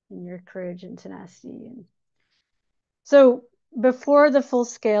 and your courage and tenacity. And so before the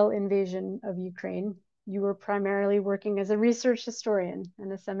full-scale invasion of Ukraine, you were primarily working as a research historian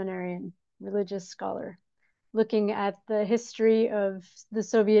and a seminarian, religious scholar, looking at the history of the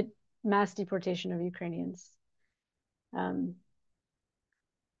Soviet mass deportation of Ukrainians. And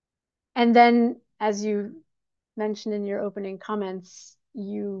then, as you mentioned in your opening comments,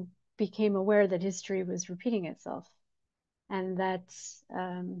 you became aware that history was repeating itself and that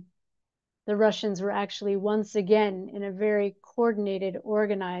the Russians were actually once again, in a very coordinated,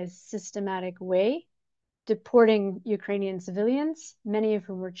 organized, systematic way, deporting Ukrainian civilians, many of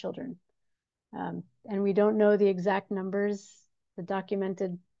whom were children. And we don't know the exact numbers. The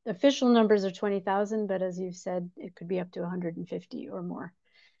documented official numbers are 20,000, but as you've said, it could be up to 150 or more.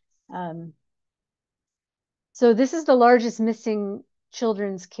 So this is the largest missing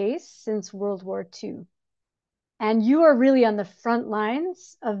children's case since World War II. And you are really on the front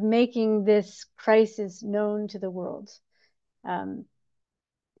lines of making this crisis known to the world.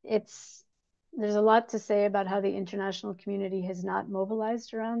 There's a lot to say about how the international community has not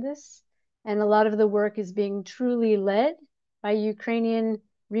mobilized around this. And a lot of the work is being truly led by Ukrainian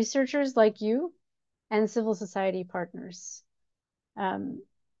researchers like you and civil society partners.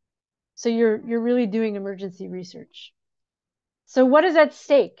 So you're really doing emergency research. So what is at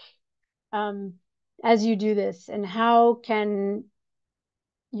stake as you do this, and how can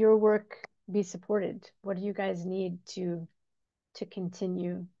your work be supported? What do you guys need to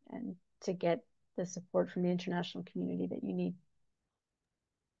continue and to get the support from the international community that you need?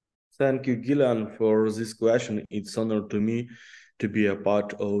 Thank you, Gillian, for this question. It's an honor to me to be a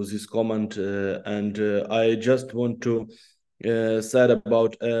part of this comment. And I just want to say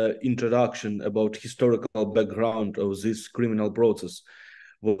about introduction, about historical background of this criminal process,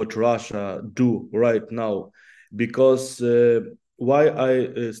 what Russia do right now. Because why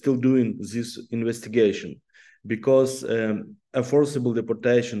I still doing this investigation? Because a forcible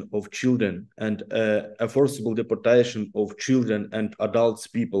deportation of children and a forcible deportation of children and adults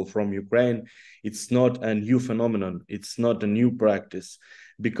people from Ukraine, it's not a new phenomenon. It's not a new practice,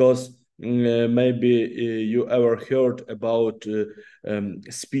 because maybe you ever heard about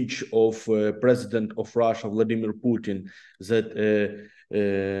speech of President of Russia, Vladimir Putin, that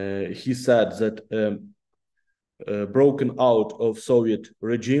he said that broken out of Soviet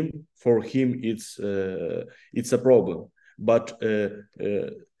regime, for him it's a problem, but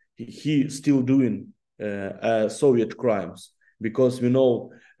he still doing Soviet crimes, because we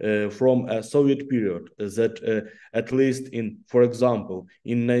know from a Soviet period that at least in, for example,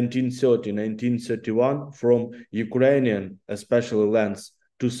 in 1930, 1931, from Ukrainian, especially lands,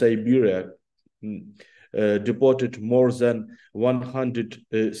 to Siberia, deported more than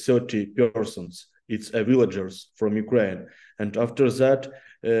 130 persons. It's villagers from Ukraine. And after that,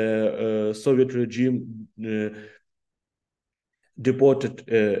 Soviet regime deported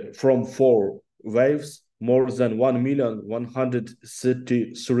from 4 waves more than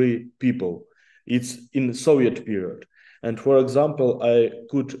 1,133 people. It's in Soviet period. And for example, I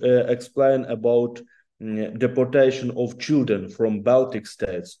could explain about deportation of children from Baltic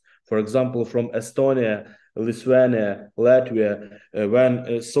states. For example, from Estonia, Lithuania, Latvia,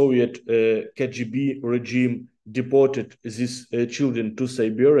 when Soviet KGB regime deported these children to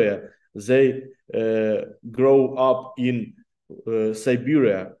Siberia, they grow up in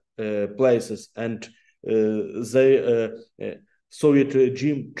Siberia places, and they Soviet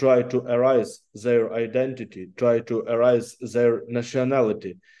regime tried to erase their identity, tried to erase their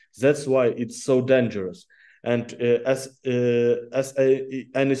nationality. That's why it's so dangerous. And as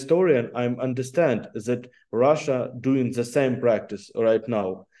an historian, I understand that Russia doing the same practice right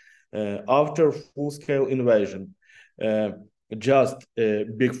now. After full-scale invasion, just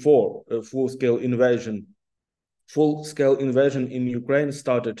before full-scale invasion in Ukraine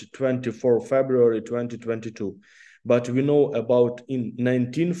started 24 February 2022. But we know about in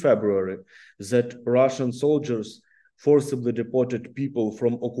 19 February that Russian soldiers forcibly deported people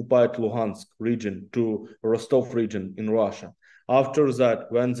from occupied Luhansk region to Rostov region in Russia. After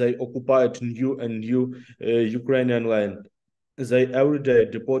that, when they occupied new Ukrainian land, they every day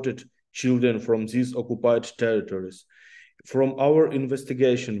deported children from these occupied territories. From our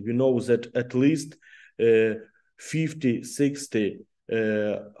investigation, we know that at least 50, 60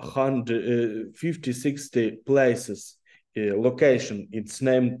 places, location, it's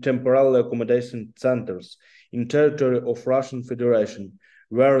named temporary accommodation centers in territory of Russian Federation,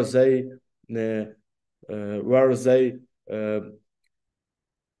 where they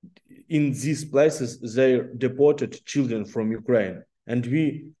in these places they deported children from Ukraine. And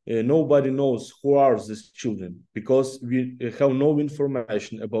nobody knows who are these children, because we have no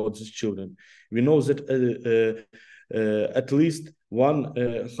information about these children. We know that at least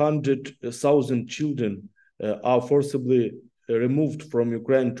 100,000 children are forcibly removed from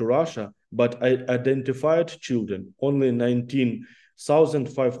Ukraine to Russia, but identified children only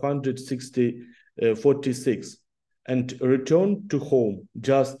 19,546, and returned to home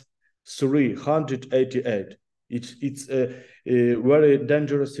just 388. It's a very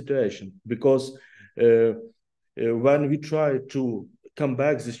dangerous situation, because when we try to come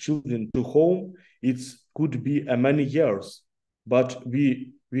back these children to home, it could be many years, but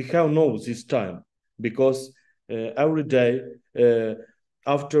we have no this time, because every day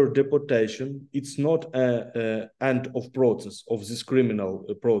after deportation, it's not an end of process of this criminal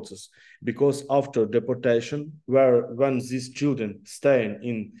process, because after deportation, when these children stay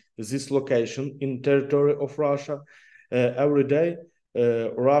in this location in territory of Russia, every day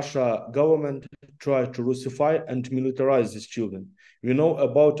Russia government try to Russify and militarize these children. We know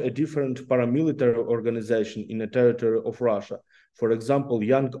about a different paramilitary organization in the territory of Russia. For example,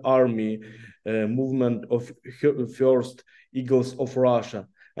 Young Army movement of First Eagles of Russia.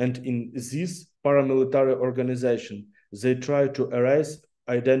 And in this paramilitary organization, they try to erase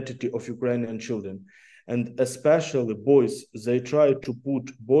identity of Ukrainian children. And especially boys, they try to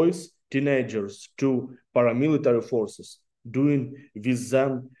put boys, teenagers, to paramilitary forces, doing with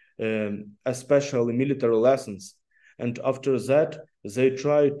them especially military lessons. And after that, they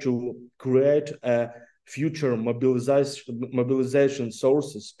try to create a future mobilization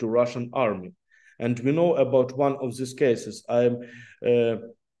sources to Russian army. And we know about one of these cases. I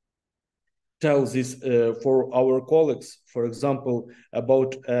tell this for our colleagues, for example,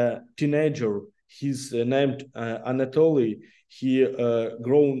 about a teenager. He's named Anatoly. He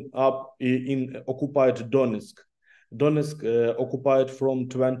grown up in occupied Donetsk. Donetsk occupied from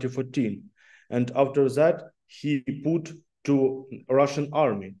 2014. And after that, he put to Russian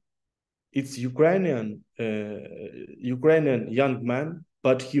army. It's Ukrainian young man,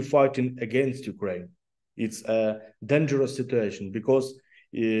 but he fighting against Ukraine. It's a dangerous situation, because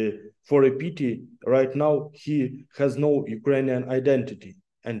for a pity, right now he has no Ukrainian identity,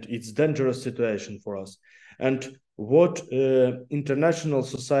 and it's dangerous situation for us. And what international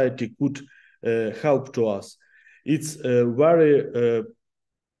society could help to us? It's a very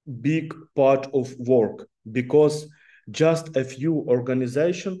big part of work, because just a few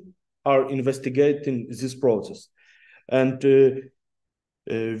organizations are investigating this process. And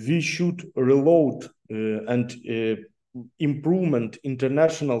we should reload and improvement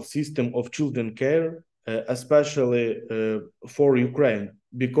international system of children care, especially for Ukraine.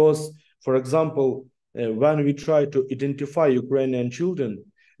 Because, for example, when we try to identify Ukrainian children,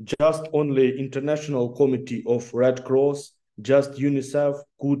 just only International Committee of Red Cross, just UNICEF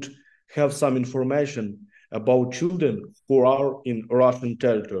could have some information about children who are in Russian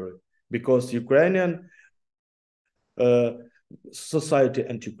territory, because Ukrainian society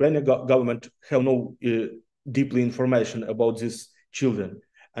and Ukrainian government have no deeply information about these children.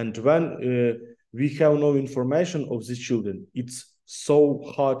 And when we have no information of these children, it's so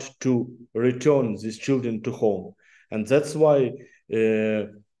hard to return these children to home. And that's why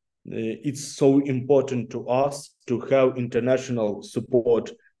it's so important to us to have international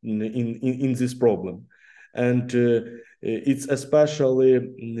support in this problem. And it's especially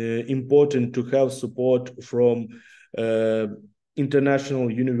important to have support from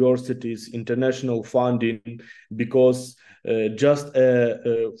international universities, international funding, because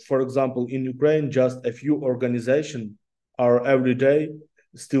for example, in Ukraine, just a few organizations are every day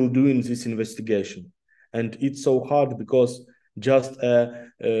still doing this investigation. And it's so hard because just a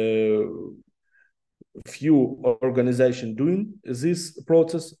few organizations doing this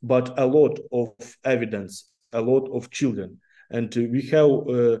process, but a lot of evidence, a lot of children. And we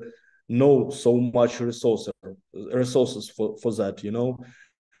have no so much resources for that, you know.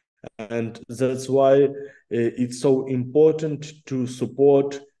 And that's why it's so important to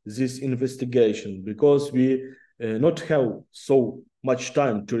support this investigation, because we not have so much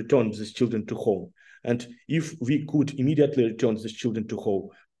time to return these children to home. And if we could immediately return these children to home,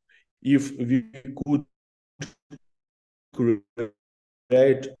 if we could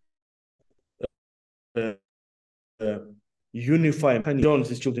create unifying and return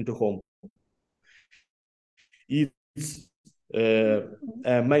these children to home, it's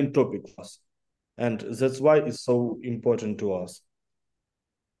a main topic for us. And that's why it's so important to us.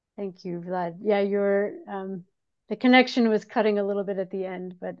 Thank you, Vlad. Yeah, the connection was cutting a little bit at the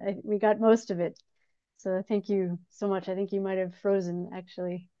end, but we got most of it. So thank you so much. I think you might have frozen,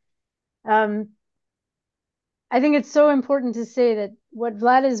 actually. I think it's so important to say that what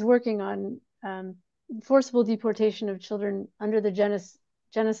Vlad is working on, forcible deportation of children under the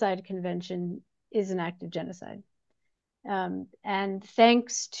Genocide Convention, is an act of genocide. And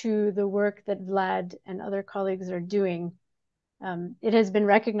thanks to the work that Vlad and other colleagues are doing, it has been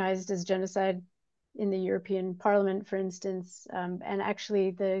recognized as genocide in the European Parliament, for instance. And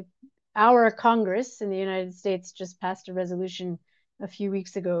actually, our Congress in the United States just passed a resolution a few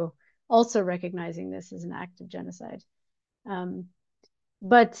weeks ago, also recognizing this as an act of genocide.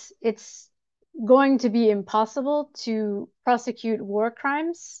 But it's going to be impossible to prosecute war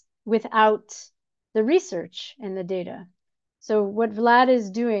crimes without the research and the data. So what Vlad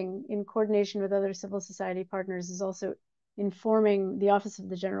is doing in coordination with other civil society partners is also informing the Office of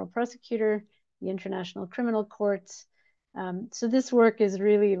the General Prosecutor, the International Criminal Court. So this work is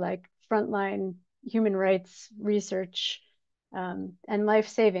really like frontline human rights research and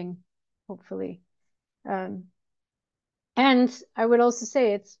life-saving, hopefully. And I would also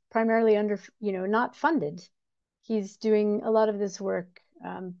say it's primarily not funded. He's doing a lot of this work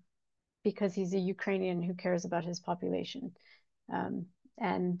because he's a Ukrainian who cares about his population.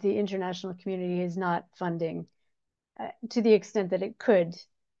 And the international community is not funding to the extent that it could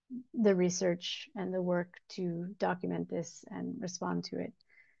the research and the work to document this and respond to it.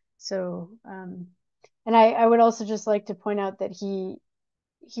 So, and I would also just like to point out that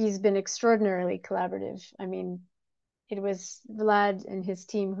he's been extraordinarily collaborative. I mean, it was Vlad and his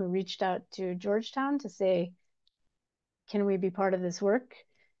team who reached out to Georgetown to say, can we be part of this work?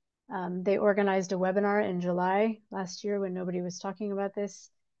 They organized a webinar in July last year when nobody was talking about this.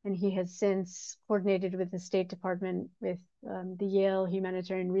 And he has since coordinated with the State Department, with the Yale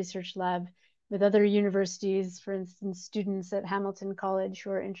Humanitarian Research Lab, with other universities, for instance, students at Hamilton College who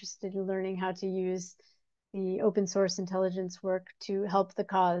are interested in learning how to use the open source intelligence work to help the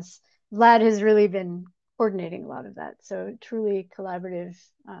cause. Vlad has really been coordinating a lot of that. So truly collaborative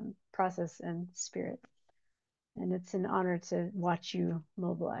process and spirit. And it's an honor to watch you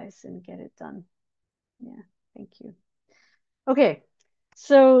mobilize and get it done. Yeah, thank you. Okay,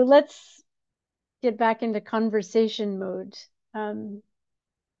 so let's get back into conversation mode.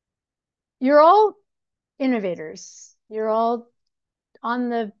 You're all innovators. You're all on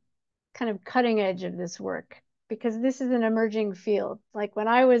the kind of cutting edge of this work, because this is an emerging field. Like when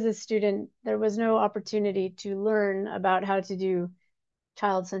I was a student, there was no opportunity to learn about how to do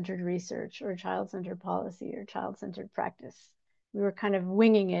child-centered research or child-centered policy or child-centered practice. We were kind of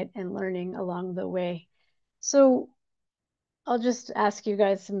winging it and learning along the way. So I'll just ask you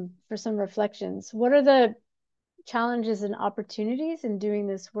guys for some reflections. What are the challenges and opportunities in doing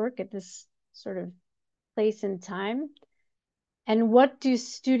this work at this sort of place and time? And what do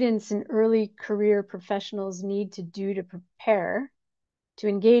students and early career professionals need to do to prepare to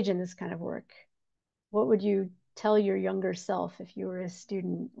engage in this kind of work? What would you tell your younger self if you were a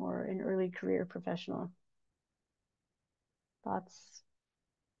student or an early career professional? Thoughts?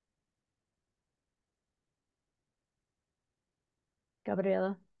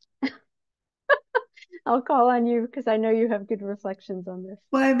 Gabriela? I'll call on you because I know you have good reflections on this.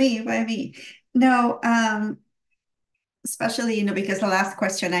 Why me? Why me? No, especially, because the last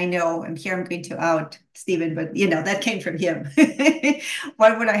question I know, and here I'm going to out Stephen, but, that came from him.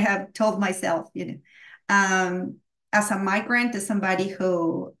 What would I have told myself, as a migrant, as somebody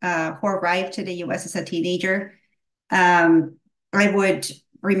who arrived to the US as a teenager, I would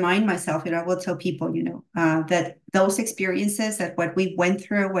remind myself, I will tell people, that those experiences, that what we went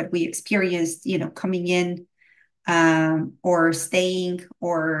through, what we experienced, coming in, or staying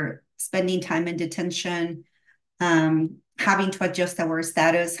or spending time in detention, having to adjust our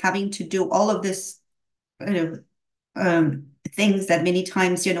status, having to do all of this, things that many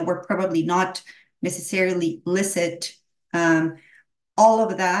times, were probably not necessarily illicit. All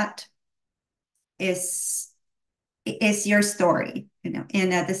of that is your story,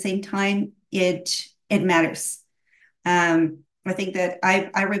 and at the same time, it matters. I think that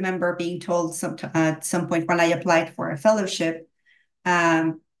I remember being told at some point when I applied for a fellowship,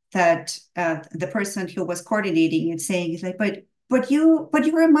 that the person who was coordinating it saying, is like, but you're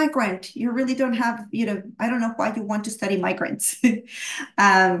a migrant. You really don't have, I don't know why you want to study migrants.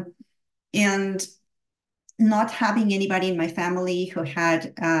 And not having anybody in my family who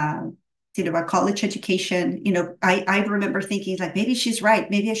had a college education, I remember thinking, like, maybe she's right.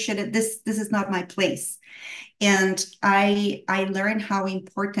 Maybe I shouldn't. This is not my place. And I learned how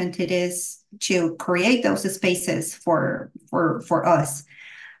important it is to create those spaces for us.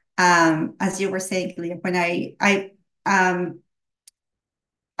 As you were saying, Leah, when I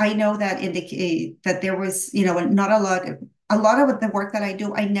know that that there was, not a lot of the work that I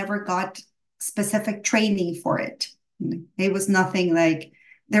do, I never got specific training for it. It was nothing like,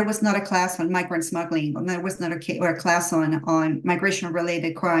 there was not a class on migrant smuggling, or there was not a class on migration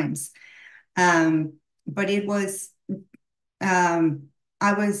related crimes. But it was, I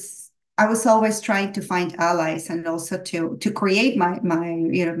was always trying to find allies, and also to create my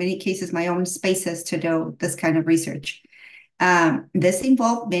many cases, my own spaces to do this kind of research. This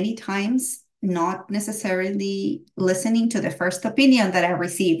involved many times not necessarily listening to the first opinion that I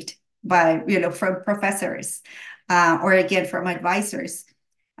received from professors, or again from advisors.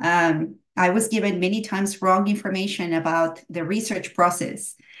 I was given many times wrong information about the research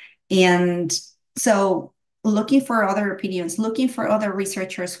process, and so looking for other opinions, looking for other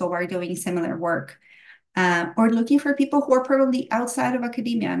researchers who are doing similar work, or looking for people who are probably outside of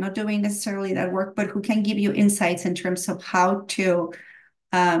academia, not doing necessarily that work, but who can give you insights in terms of how to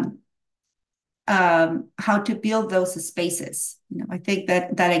build those spaces. I think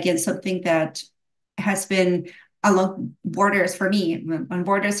that again, something that has been along borders for me, on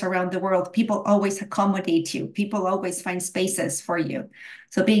borders around the world, people always accommodate you. People always find spaces for you.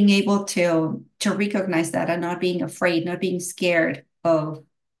 So being able to recognize that, and not being afraid, not being scared of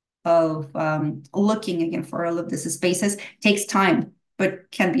looking again for all of these spaces, takes time,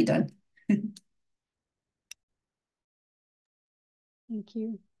 but can be done. Thank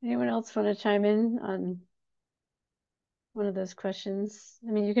you. Anyone else want to chime in on one of those questions?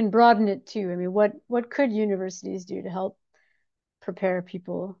 I mean, you can broaden it too. I mean, what could universities do to help prepare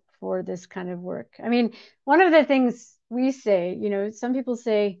people for this kind of work? I mean, one of the things we say, some people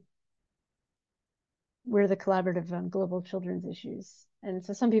say we're the collaborative on global children's issues. And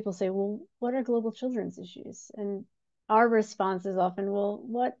so some people say, well, what are global children's issues? And our response is often, well,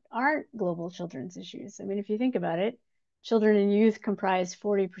 what aren't global children's issues? I mean, if you think about it, children and youth comprise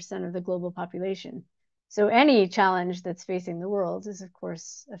 40% of the global population. So any challenge that's facing the world is, of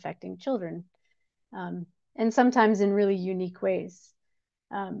course, affecting children, and sometimes in really unique ways.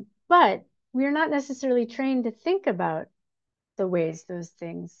 But we're not necessarily trained to think about the ways those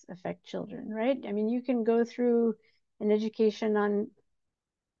things affect children, right? I mean, you can go through an education on,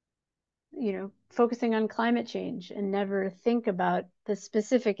 focusing on climate change and never think about the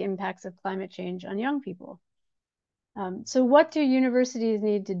specific impacts of climate change on young people. So what do universities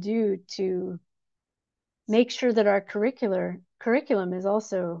need to do to make sure that our curriculum is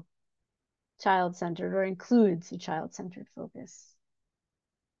also child-centered, or includes a child-centered focus?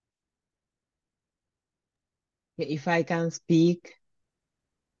 If I can speak.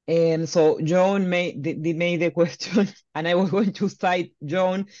 So Joan made the question, and I was going to cite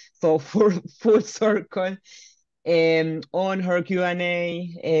Joan, so full circle. On her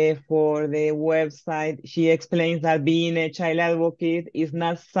Q&A for the website, she explains that being a child advocate is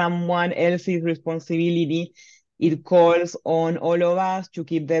not someone else's responsibility. It calls on all of us to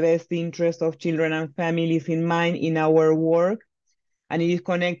keep the best interest of children and families in mind in our work, and it is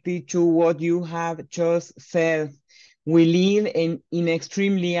connected to what you have just said. We live in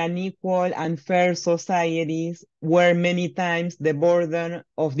extremely unequal, unfair societies where many times the burden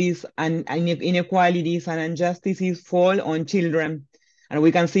of these inequalities and injustices fall on children. And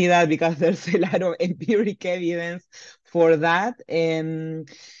we can see that because there's a lot of empiric evidence for that.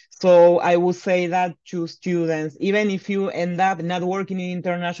 So I would say that to students, even if you end up not working in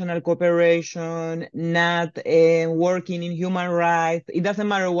international cooperation, not working in human rights, it doesn't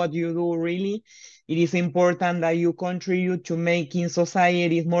matter what you do really. It is important that you contribute to making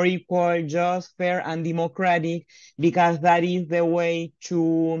societies more equal, just, fair, and democratic, because that is the way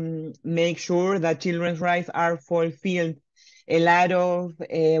to make sure that children's rights are fulfilled. A lot of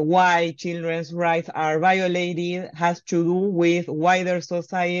why children's rights are violated has to do with wider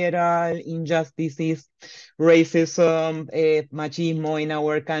societal injustices, racism, machismo in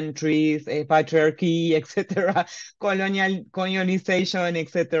our countries, patriarchy, etc., colonization,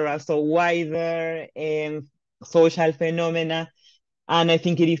 etc. So wider social phenomena. And I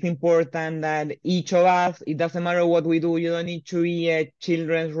think it is important that each of us, it doesn't matter what we do, you don't need to be a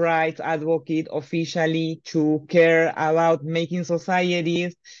children's rights advocate officially to care about making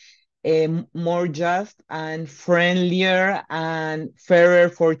societies more just and friendlier and fairer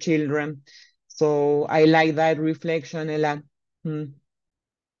for children. So I like that reflection a lot.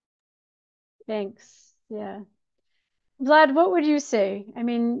 Thanks. Yeah. Vlad, what would you say? I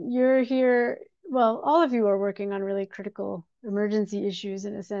mean, you're here, well, all of you are working on really critical emergency issues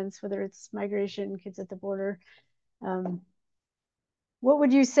in a sense, whether it's migration, kids at the border. What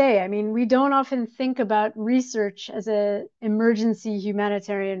would you say? I mean, we don't often think about research as an emergency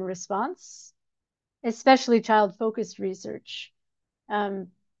humanitarian response, especially child-focused research.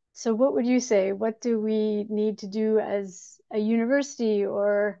 So what would you say? What do we need to do as a university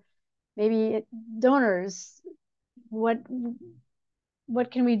or maybe donors? What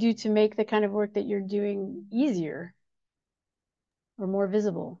can we do to make the kind of work that you're doing easier or more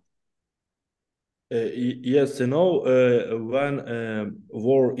visible? Yes, when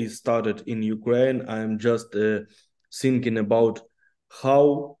war is started in Ukraine, I'm just thinking about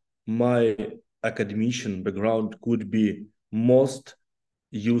how my academician background could be most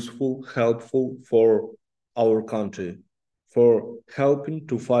useful, helpful for our country, for helping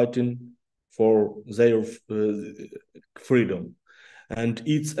to fighting for their freedom. And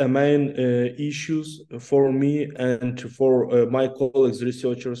it's a main issues for me and for my colleagues,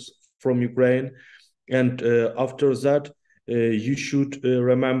 researchers from Ukraine. And after that, you should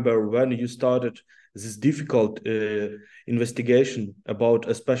remember when you started this difficult investigation about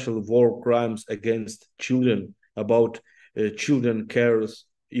especially war crimes against children, about children cares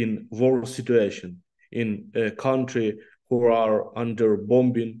in war situation in a country who are under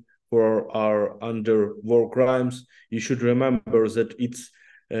bombing, who are under war crimes. You should remember that it's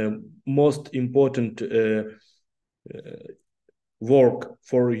most important work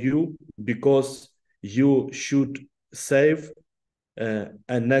for you, because you should save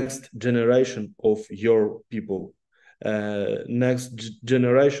a next generation of your people, next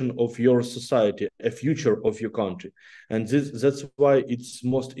generation of your society, a future of your country. And that's why it's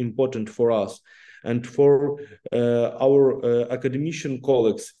most important for us. And for our academician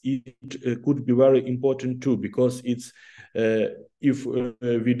colleagues, it could be very important too, because it's, if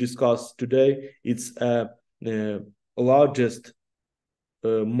we discuss today, it's largest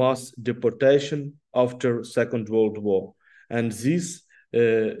mass deportation after Second World War. And these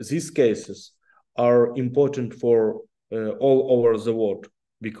cases are important for all over the world,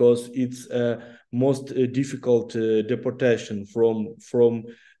 because it's most difficult deportation from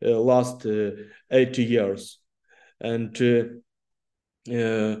last 80 years. And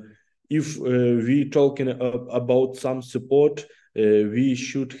if we talking about some support, we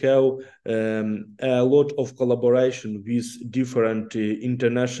should have a lot of collaboration with different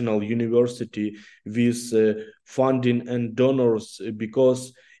international university, with funding and donors,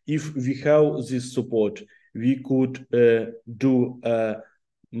 because if we have this support, we could do a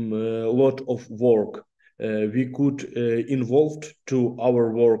lot of work. We could involve to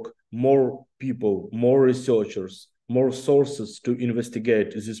our work more people, more researchers, more sources to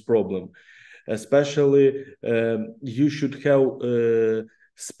investigate this problem. Especially, you should have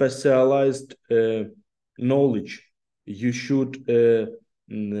specialized knowledge. You should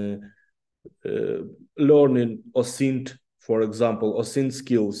learning OSINT, for example, OSINT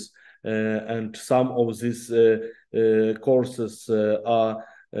skills, and some of these courses are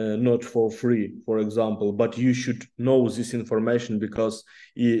not for free, for example, but you should know this information, because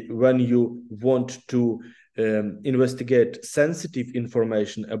when you want to investigate sensitive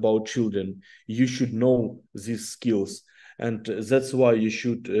information about children, you should know these skills. And that's why you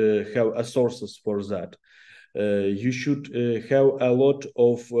should have sources for that. You should have a lot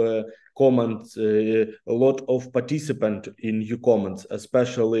of comments, a lot of participants in your comments,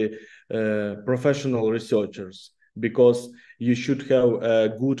 especially professional researchers. because you should have a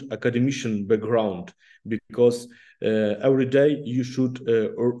good academician background, because every day you should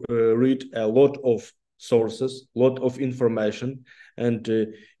read a lot of sources, lot of information, and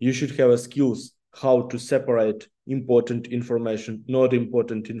you should have skills how to separate important information, not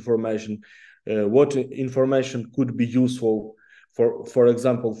important information, what information could be useful for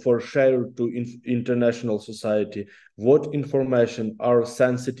example, for share to international society, what information are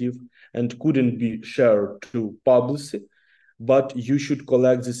sensitive and couldn't be shared to publicly, but you should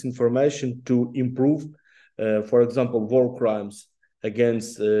collect this information to improve, for example, war crimes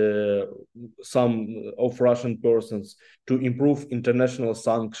against some of Russian persons, to improve international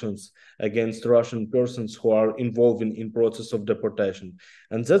sanctions against Russian persons who are involved in process of deportation.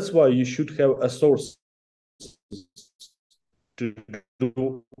 And that's why you should have a source to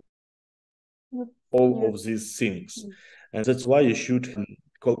do all of these things. And that's why you should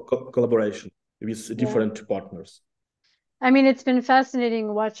collaboration with different partners. I mean, it's been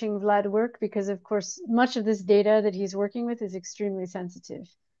fascinating watching Vlad work because, of course, much of this data that he's working with is extremely sensitive.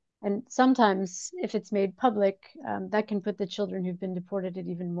 And sometimes, if it's made public, that can put the children who've been deported at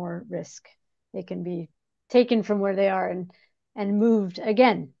even more risk. They can be taken from where they are and moved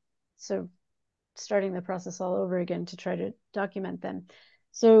again. So starting the process all over again to try to document them.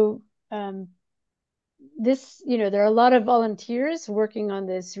 So this, there are a lot of volunteers working on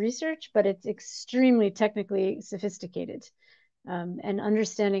this research, but it's extremely technically sophisticated. And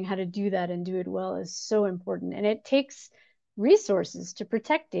understanding how to do that and do it well is so important. And it takes resources to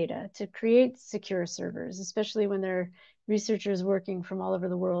protect data, to create secure servers, especially when there are researchers working from all over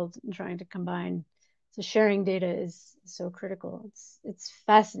the world and trying to combine. So sharing data is so critical. It's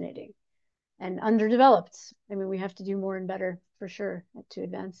fascinating and underdeveloped. I mean, we have to do more and better for sure to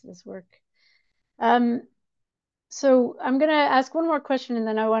advance this work. So I'm going to ask one more question, and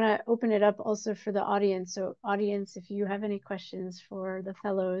then I want to open it up also for the audience. So audience, if you have any questions for the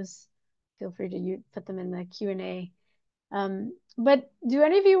fellows, feel free to put them in the Q&A. But do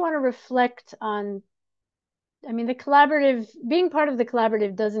any of you want to reflect on, I mean, the collaborative, being part of the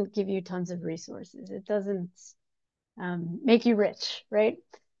collaborative doesn't give you tons of resources. It doesn't make you rich, right?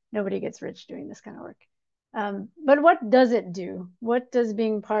 Nobody gets rich doing this kind of work. But what does it do? What does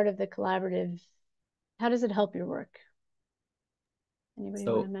being part of the collaborative, how does it help your work? Anybody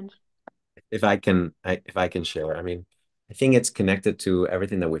want to mention? If I can share, I mean, I think it's connected to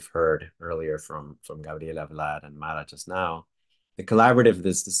everything that we've heard earlier from Gabriela, Vlad, and Mara just now. The collaborative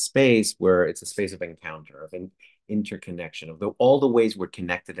is the space where it's a space of encounter, of interconnection, of all the ways we're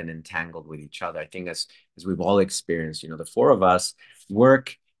connected and entangled with each other. I think as we've all experienced, the four of us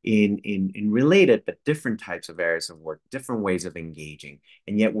work in related but different types of areas of work, different ways of engaging,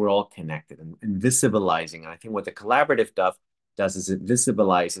 and yet we're all connected and visibilizing. And I think what the collaborative does is it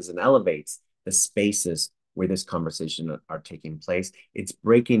visibilizes and elevates the spaces where this conversation are taking place. It's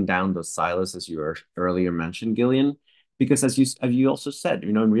breaking down those silos, as you earlier mentioned, Gillian, because as you also said,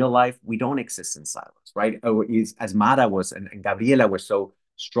 in real life, we don't exist in silos, right? As Mara was and Gabriela were so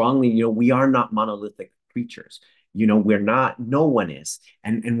strongly, we are not monolithic creatures. We're not, no one is.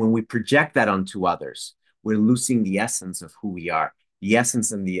 And when we project that onto others, we're losing the essence of who we are, the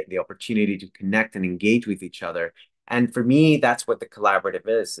essence and the opportunity to connect and engage with each other. And for me, that's what the collaborative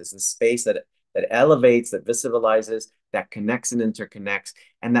is a space that elevates, that visibilizes, that connects and interconnects,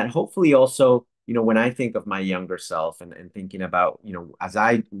 and that hopefully also, when I think of my younger self and thinking about, as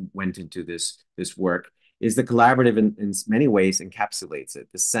I went into this work, is the collaborative in many ways encapsulates it,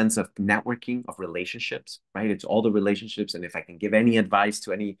 the sense of networking, of relationships, right? It's all the relationships. And if I can give any advice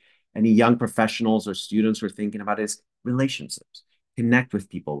to any young professionals or students who are thinking about it, is relationships. Connect with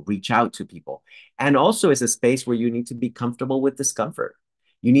people, reach out to people. And also it's a space where you need to be comfortable with discomfort.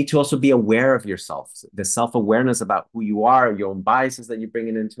 You need to also be aware of yourself, the self-awareness about who you are, your own biases that you're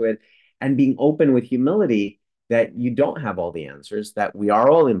bringing into it, and being open with humility that you don't have all the answers, that we are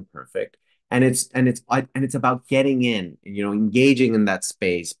all imperfect. And it's about getting in, engaging in that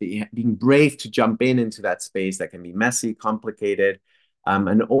space, being brave to jump into that space that can be messy, complicated,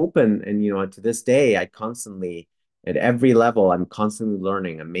 and open. And, to this day, I constantly, at every level, I'm constantly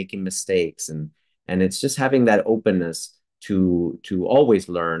learning. I'm making mistakes, and it's just having that openness to always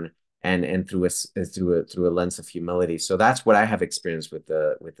learn, and through a lens of humility. So that's what I have experienced with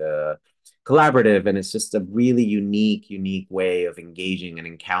the collaborative, and it's just a really unique way of engaging and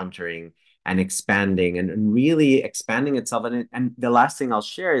encountering and expanding and really expanding itself. And the last thing I'll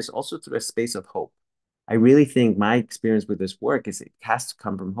share is also through a space of hope. I really think my experience with this work is it has to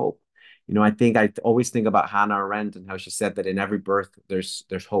come from hope. I think I always think about Hannah Arendt and how she said that in every birth, there's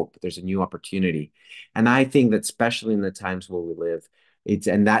hope, there's a new opportunity. And I think that especially in the times where we live,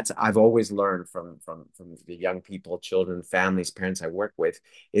 And that's, I've always learned from the young people, children, families, parents I work with,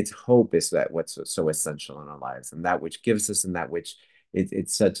 it's hope is that what's so essential in our lives, and that which gives us, and that which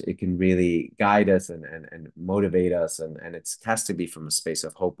it can really guide us and motivate us, and it has to be from a space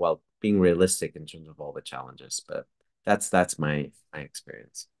of hope while being realistic in terms of all the challenges. But that's my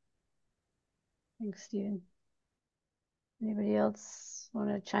experience. Thanks, Stephen. Anybody else want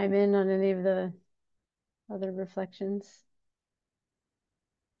to chime in on any of the other reflections?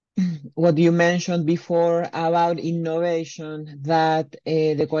 What you mentioned before about innovation, that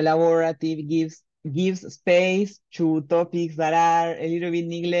the collaborative gives space to topics that are a little bit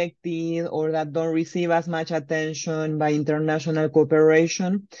neglected or that don't receive as much attention by international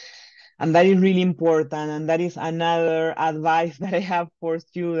cooperation. And that is really important. And that is another advice that I have for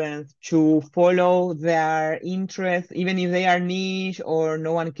students, to follow their interests, even if they are niche or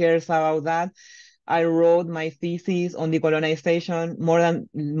no one cares about that. I wrote my thesis on decolonization more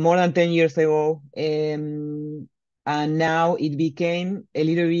than 10 years ago. And now it became a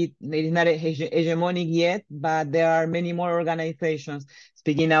little bit, it is not hegemonic yet, but there are many more organizations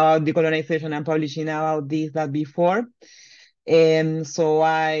speaking about decolonization and publishing about this than before. So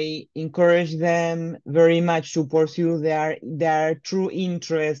I encourage them very much to pursue their true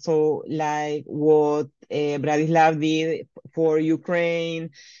interests. So like what Bratislav did for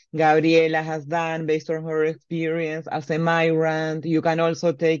Ukraine, Gabriela has done based on her experience as a migrant. You can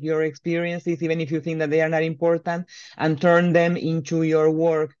also take your experiences, even if you think that they are not important, and turn them into your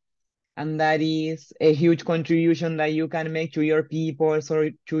work. And that is a huge contribution that you can make to your people or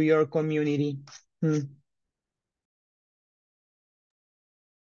to your community.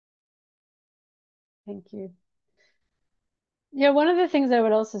 Thank you. Yeah, one of the things I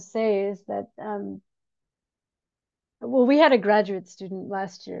would also say is that, well, we had a graduate student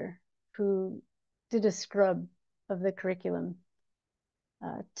last year who did a scrub of the curriculum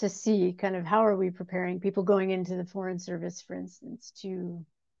to see kind of how are we preparing people going into the Foreign Service, for instance, to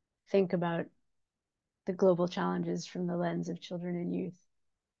think about the global challenges from the lens of children and youth.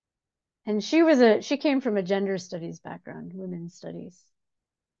 And she came from a gender studies background, women's studies.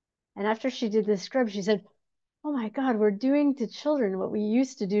 And after she did this scrub, she said, oh my God, we're doing to children what we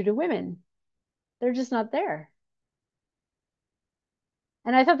used to do to women. They're just not there.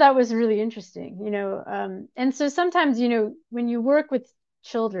 And I thought that was really interesting, you know. And so sometimes, you know, when you work with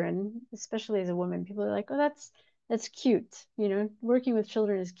children, especially as a woman, people are like, oh, that's cute. You know, working with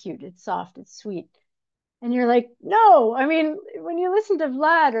children is cute. It's soft, it's sweet. And you're like, no, I mean, when you listen to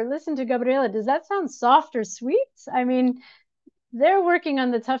Vlad or listen to Gabriela, does that sound soft or sweet? I mean, they're working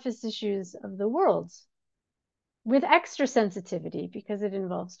on the toughest issues of the world with extra sensitivity because it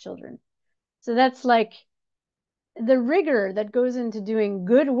involves children. So that's like the rigor that goes into doing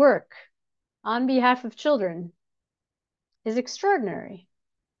good work on behalf of children is extraordinary.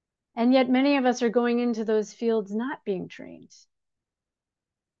 And yet many of us are going into those fields not being trained.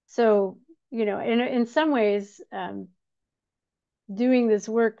 So, you know, in some ways, doing this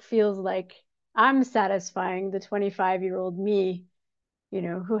work feels like I'm satisfying the 25-year-old me, you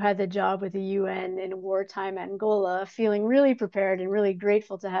know, who had the job with the UN in wartime Angola, feeling really prepared and really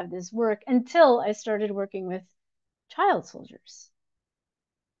grateful to have this work until I started working with child soldiers.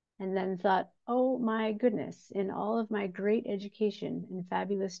 And then thought, oh my goodness, in all of my great education and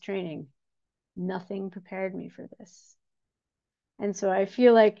fabulous training, nothing prepared me for this. And so I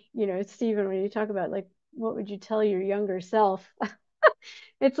feel like, you know, Stephen, when you talk about like, what would you tell your younger self?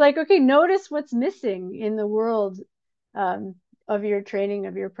 It's like, okay, notice what's missing in the world of your training,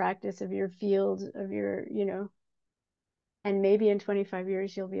 of your practice, of your field, of your, you know, and maybe in 25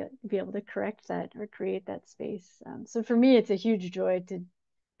 years, you'll be able to correct that or create that space. So for me, it's a huge joy to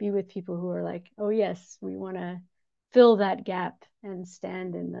be with people who are like, oh yes, we want to fill that gap and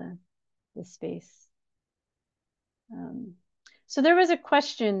stand in the space. So there was a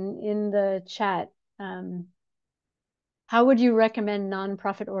question in the chat. How would you recommend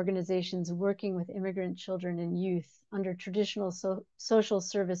nonprofit organizations working with immigrant children and youth under traditional social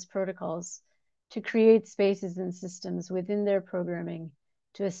service protocols to create spaces and systems within their programming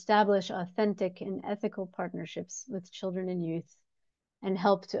to establish authentic and ethical partnerships with children and youth and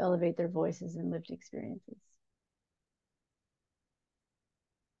help to elevate their voices and lived experiences?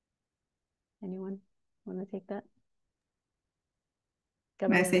 Anyone want to take that?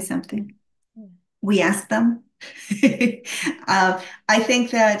 May I say something? Yeah. We asked them. I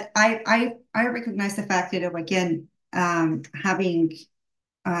think that I recognize the fact that, again, having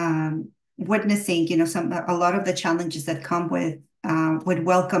witnessing, you know, a lot of the challenges that come with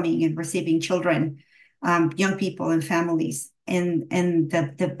welcoming and receiving children, young people and families, and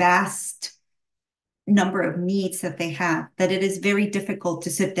the vast number of needs that they have, that it is very difficult to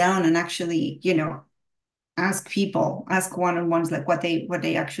sit down and actually, ask one-on-ones like what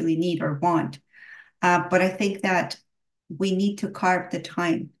they actually need or want. But I think that we need to carve the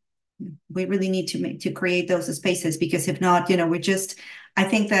time. We really need to create those spaces, because if not, I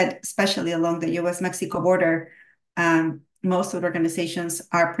think that especially along the U.S.-Mexico border, most of the organizations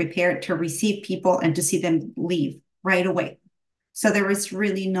are prepared to receive people and to see them leave right away. So there is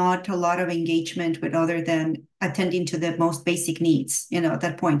really not a lot of engagement with other than attending to the most basic needs, at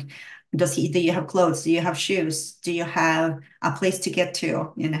that point. Do you have clothes? Do you have shoes? Do you have a place to get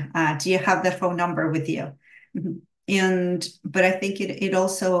to? Do you have their phone number with you? But I think it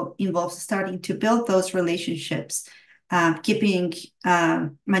also involves starting to build those relationships, keeping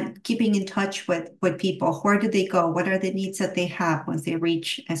in touch with people. Where do they go? What are the needs that they have once they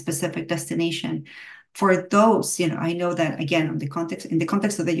reach a specific destination? For those, I know that, again, in the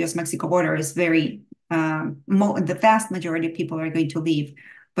context of the U.S.-Mexico border is very, the vast majority of people are going to leave.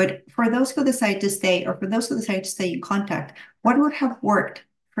 But for those who decide to stay, or for those who decide to stay in contact, what would have worked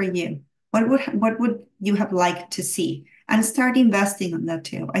for you? What would you have liked to see? And start investing on that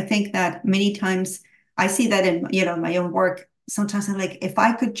too. I think that many times I see that in my own work. Sometimes I'm like, if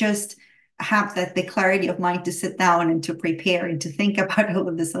I could just have the clarity of mind to sit down and to prepare and to think about all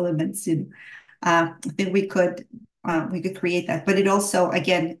of these elements, I think we could create that. But it also,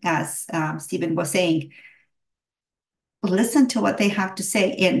 again, as Stephen was saying, listen to what they have to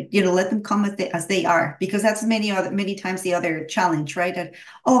say, and let them come as they are, because that's many times the other challenge, right? That,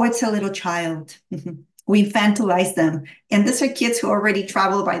 oh, it's a little child. We infantilize them, and these are kids who already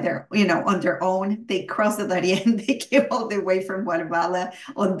travel by their on their own. They cross the Darien, they came all the way from Guatemala,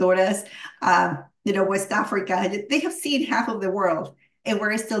 Honduras, West Africa. They have seen half of the world, and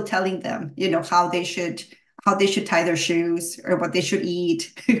we're still telling them how they should tie their shoes or what they should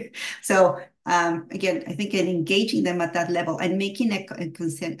eat. So again, I think in engaging them at that level and making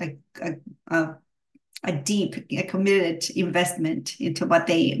a deep, committed investment into what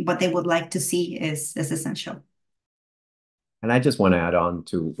they would like to see is essential. And I just want to add on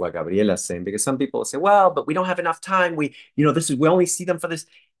to what Gabriela's saying, because some people say, well, but we don't have enough time. We only see them for this.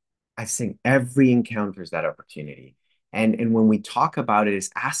 I think every encounter is that opportunity. And when we talk about it, it's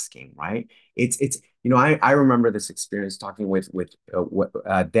asking, right? I remember this experience talking with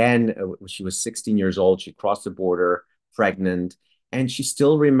then she was 16 years old. She crossed the border pregnant, and she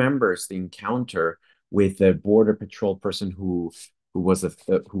still remembers the encounter with the border patrol person who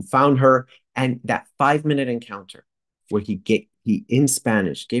found her, and that 5-minute encounter where he in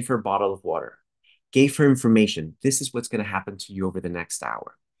Spanish gave her a bottle of water, gave her information. This is what's going to happen to you over the next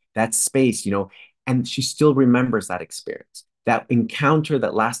hour. That space, and she still remembers that experience, that encounter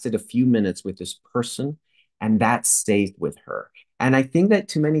that lasted a few minutes with this person, and that stayed with her. And I think that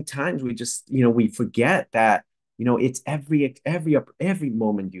too many times we just, we forget that, it's every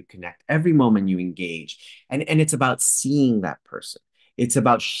moment you connect, every moment you engage, and it's about seeing that person. It's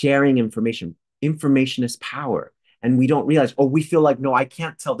about sharing information. Information is power. And we don't realize, or we feel like, no, I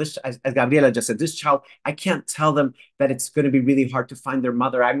can't tell this, as Gabriela just said, this child, I can't tell them that it's going to be really hard to find their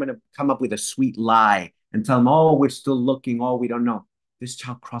mother. I'm going to come up with a sweet lie and tell them, oh, we're still looking, oh, we don't know. This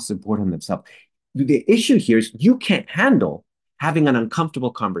child crossed the border on themselves. The issue here is you can't handle having an uncomfortable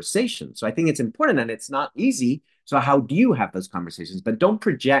conversation. So I think it's important, and it's not easy. So how do you have those conversations? But don't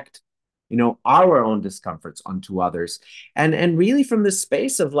project, our own discomforts onto others. And really from this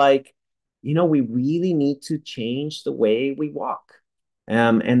space of like, we really need to change the way we walk.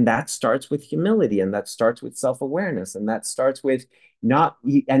 And that starts with humility, and that starts with self-awareness, and that starts with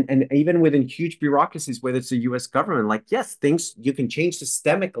and even within huge bureaucracies, whether it's the US government, like, yes, things you can change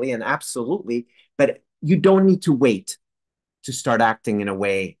systemically and absolutely, but you don't need to wait to start acting in a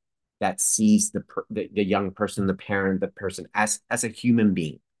way that sees the young person, the parent, the person as a human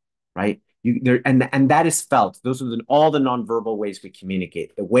being, right? And that is felt. Those are all the nonverbal ways we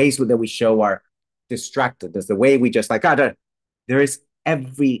communicate, the ways that we show our distracted. There's the way we just like, there is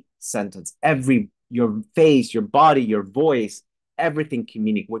every sentence, your face, your body, your voice, everything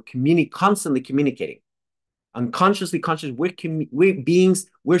communicate. We're constantly communicating. Unconsciously conscious, we're beings,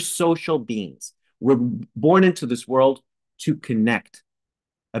 we're social beings. We're born into this world to connect.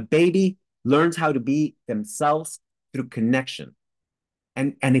 A baby learns how to be themselves through connection.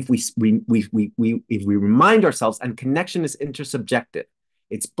 And if we remind ourselves, and connection is intersubjective,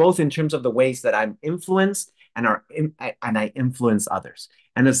 it's both in terms of the ways that I'm influenced and I influence others.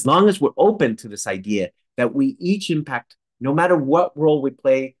 And as long as we're open to this idea that we each impact, no matter what role we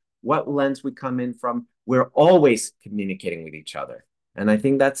play, what lens we come in from, we're always communicating with each other. And I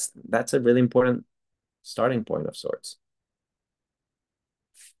think that's a really important starting point of sorts.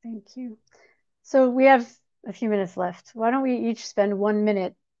 Thank you. So we have a few minutes left. Why don't we each spend 1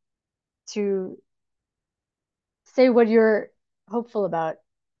 minute to say what you're hopeful about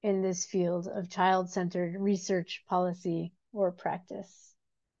in this field of child-centered research, policy, or practice?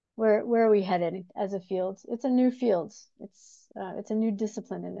 Where are we headed as a field? It's a new field. It's a new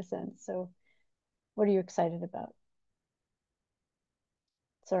discipline in a sense. So what are you excited about?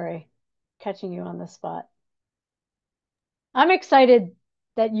 Sorry, catching you on the spot. I'm excited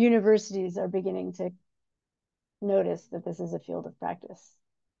that universities are beginning to notice that this is a field of practice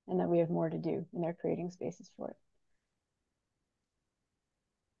and that we have more to do, and they're creating spaces for it.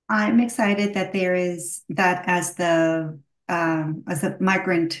 I'm excited that there is that as the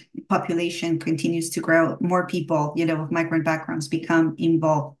migrant population continues to grow, more people, with migrant backgrounds become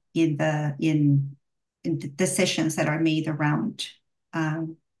involved in the decisions that are made around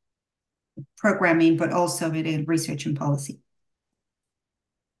programming, but also within research and policy.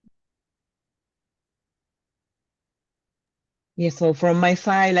 Yeah, so from my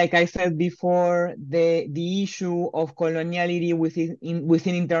side, like I said before, the issue of coloniality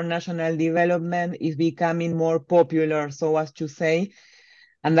within international development is becoming more popular, so as to say,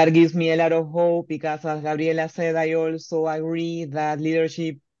 and that gives me a lot of hope because, as Gabriela said, I also agree that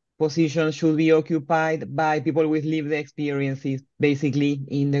leadership positions should be occupied by people with lived experiences, basically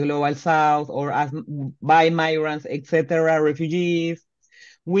in the global south or by migrants, etc., refugees,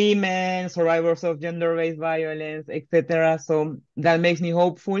 women, survivors of gender-based violence, etc. So that makes me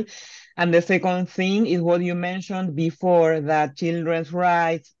hopeful. And the second thing is what you mentioned before, that children's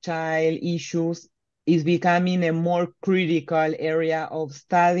rights, child issues is becoming a more critical area of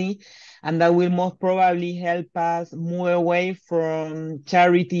study, and that will most probably help us move away from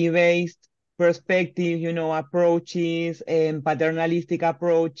charity-based perspective, approaches and paternalistic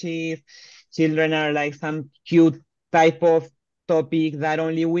approaches. Children are like some cute type of topic that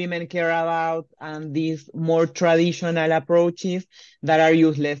only women care about, and these more traditional approaches that are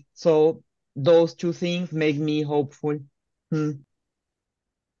useless. So those two things make me hopeful.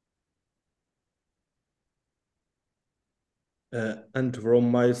 And from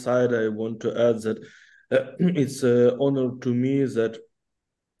my side, I want to add that it's an honor to me that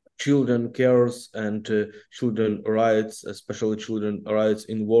children cares and children rights, especially children rights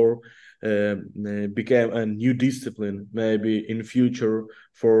in war, became a new discipline maybe in future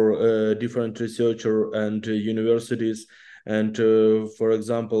for different researcher and universities. And for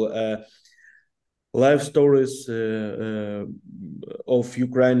example, life stories of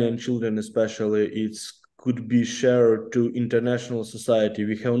Ukrainian children especially, it's could be shared to international society.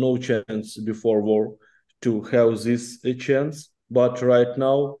 We have no chance before war to have this chance, but right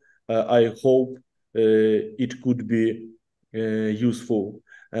now I hope it could be useful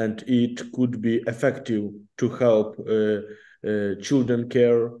and it could be effective to help children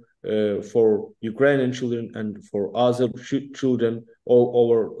care for Ukrainian children and for other children all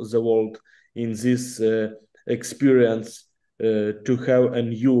over the world in this experience to have a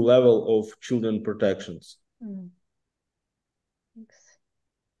new level of children protections. Thanks.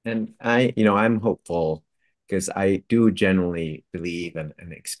 And I'm hopeful because I do genuinely believe and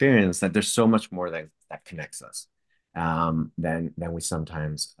experience that there's so much more that connects us than we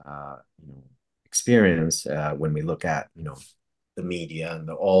sometimes experience when we look at the media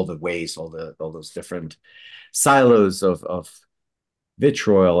and all the ways, all those different silos of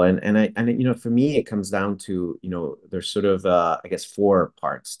vitriol, and for me it comes down to there's sort of I guess 4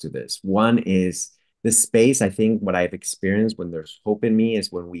 parts to this. One is this space. I think what I've experienced when there's hope in me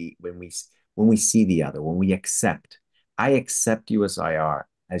is when we see the other, when we accept. I accept you as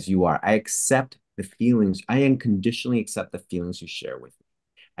you are. I accept the feelings. I unconditionally accept the feelings you share with me.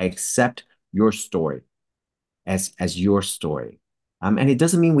 I accept your story as your story. And it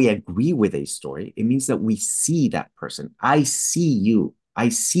doesn't mean we agree with a story. It means that we see that person. I see you. I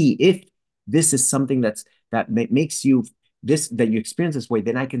see if this is something that makes you that you experience this way,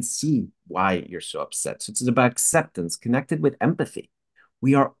 then I can see why you're so upset. So it's about acceptance, connected with empathy.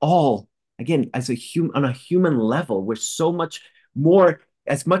 We are all, again, on a human level, we're so much more.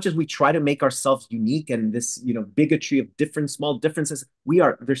 As much as we try to make ourselves unique and this, bigotry of different small differences,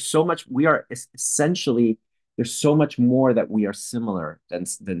 there's so much. We are essentially. There's so much more that we are similar than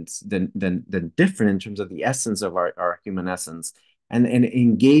different in terms of the essence of our human essence, and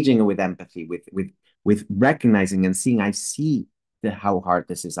engaging with empathy, with recognizing and seeing. I see how hard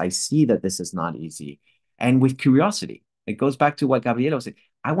this is. I see that this is not easy, and with curiosity. It goes back to what Gabriela said.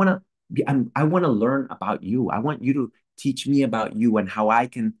 I want to learn about you. I want you to teach me about you and how I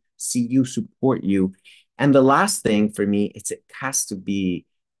can see you, support you. And the last thing for me, it has to be.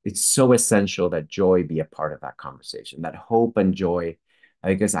 It's so essential that joy be a part of that conversation, that hope and joy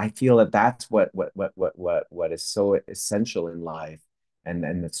because I feel that that's what is so essential in life,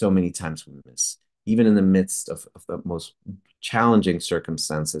 and that so many times we miss, even in the midst of the most challenging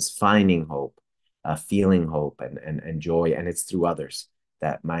circumstances, finding hope, feeling hope and joy, and it's through others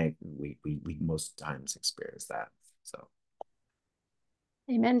that we most times experience that. So,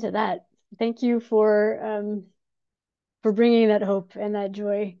 amen to that. Thank you for bringing that hope and that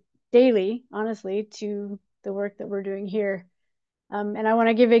joy daily, honestly, to the work that we're doing here. And I want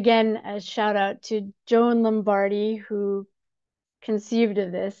to give again a shout out to Joan Lombardi, who conceived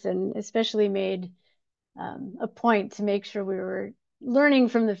of this and especially made a point to make sure we were learning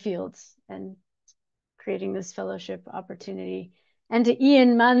from the fields and creating this fellowship opportunity. And to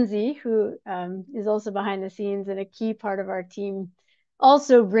Ian Manzi, who is also behind the scenes and a key part of our team,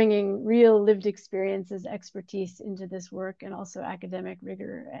 also bringing real lived experiences, expertise into this work, and also academic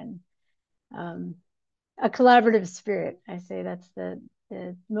rigor and a collaborative spirit. I say that's the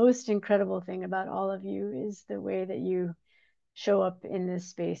most incredible thing about all of you, is the way that you show up in this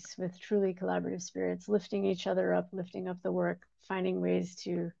space with truly collaborative spirits, lifting each other up, lifting up the work, finding ways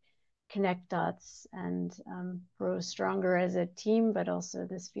to connect dots and grow stronger as a team, but also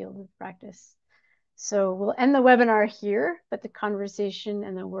this field of practice. So we'll end the webinar here, but the conversation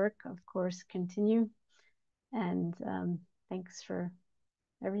and the work, of course, continue. And thanks for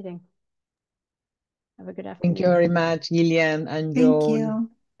everything. Have a good afternoon. Thank you very much, Gillian and Thank Joan. you.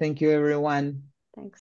 Thank you, everyone.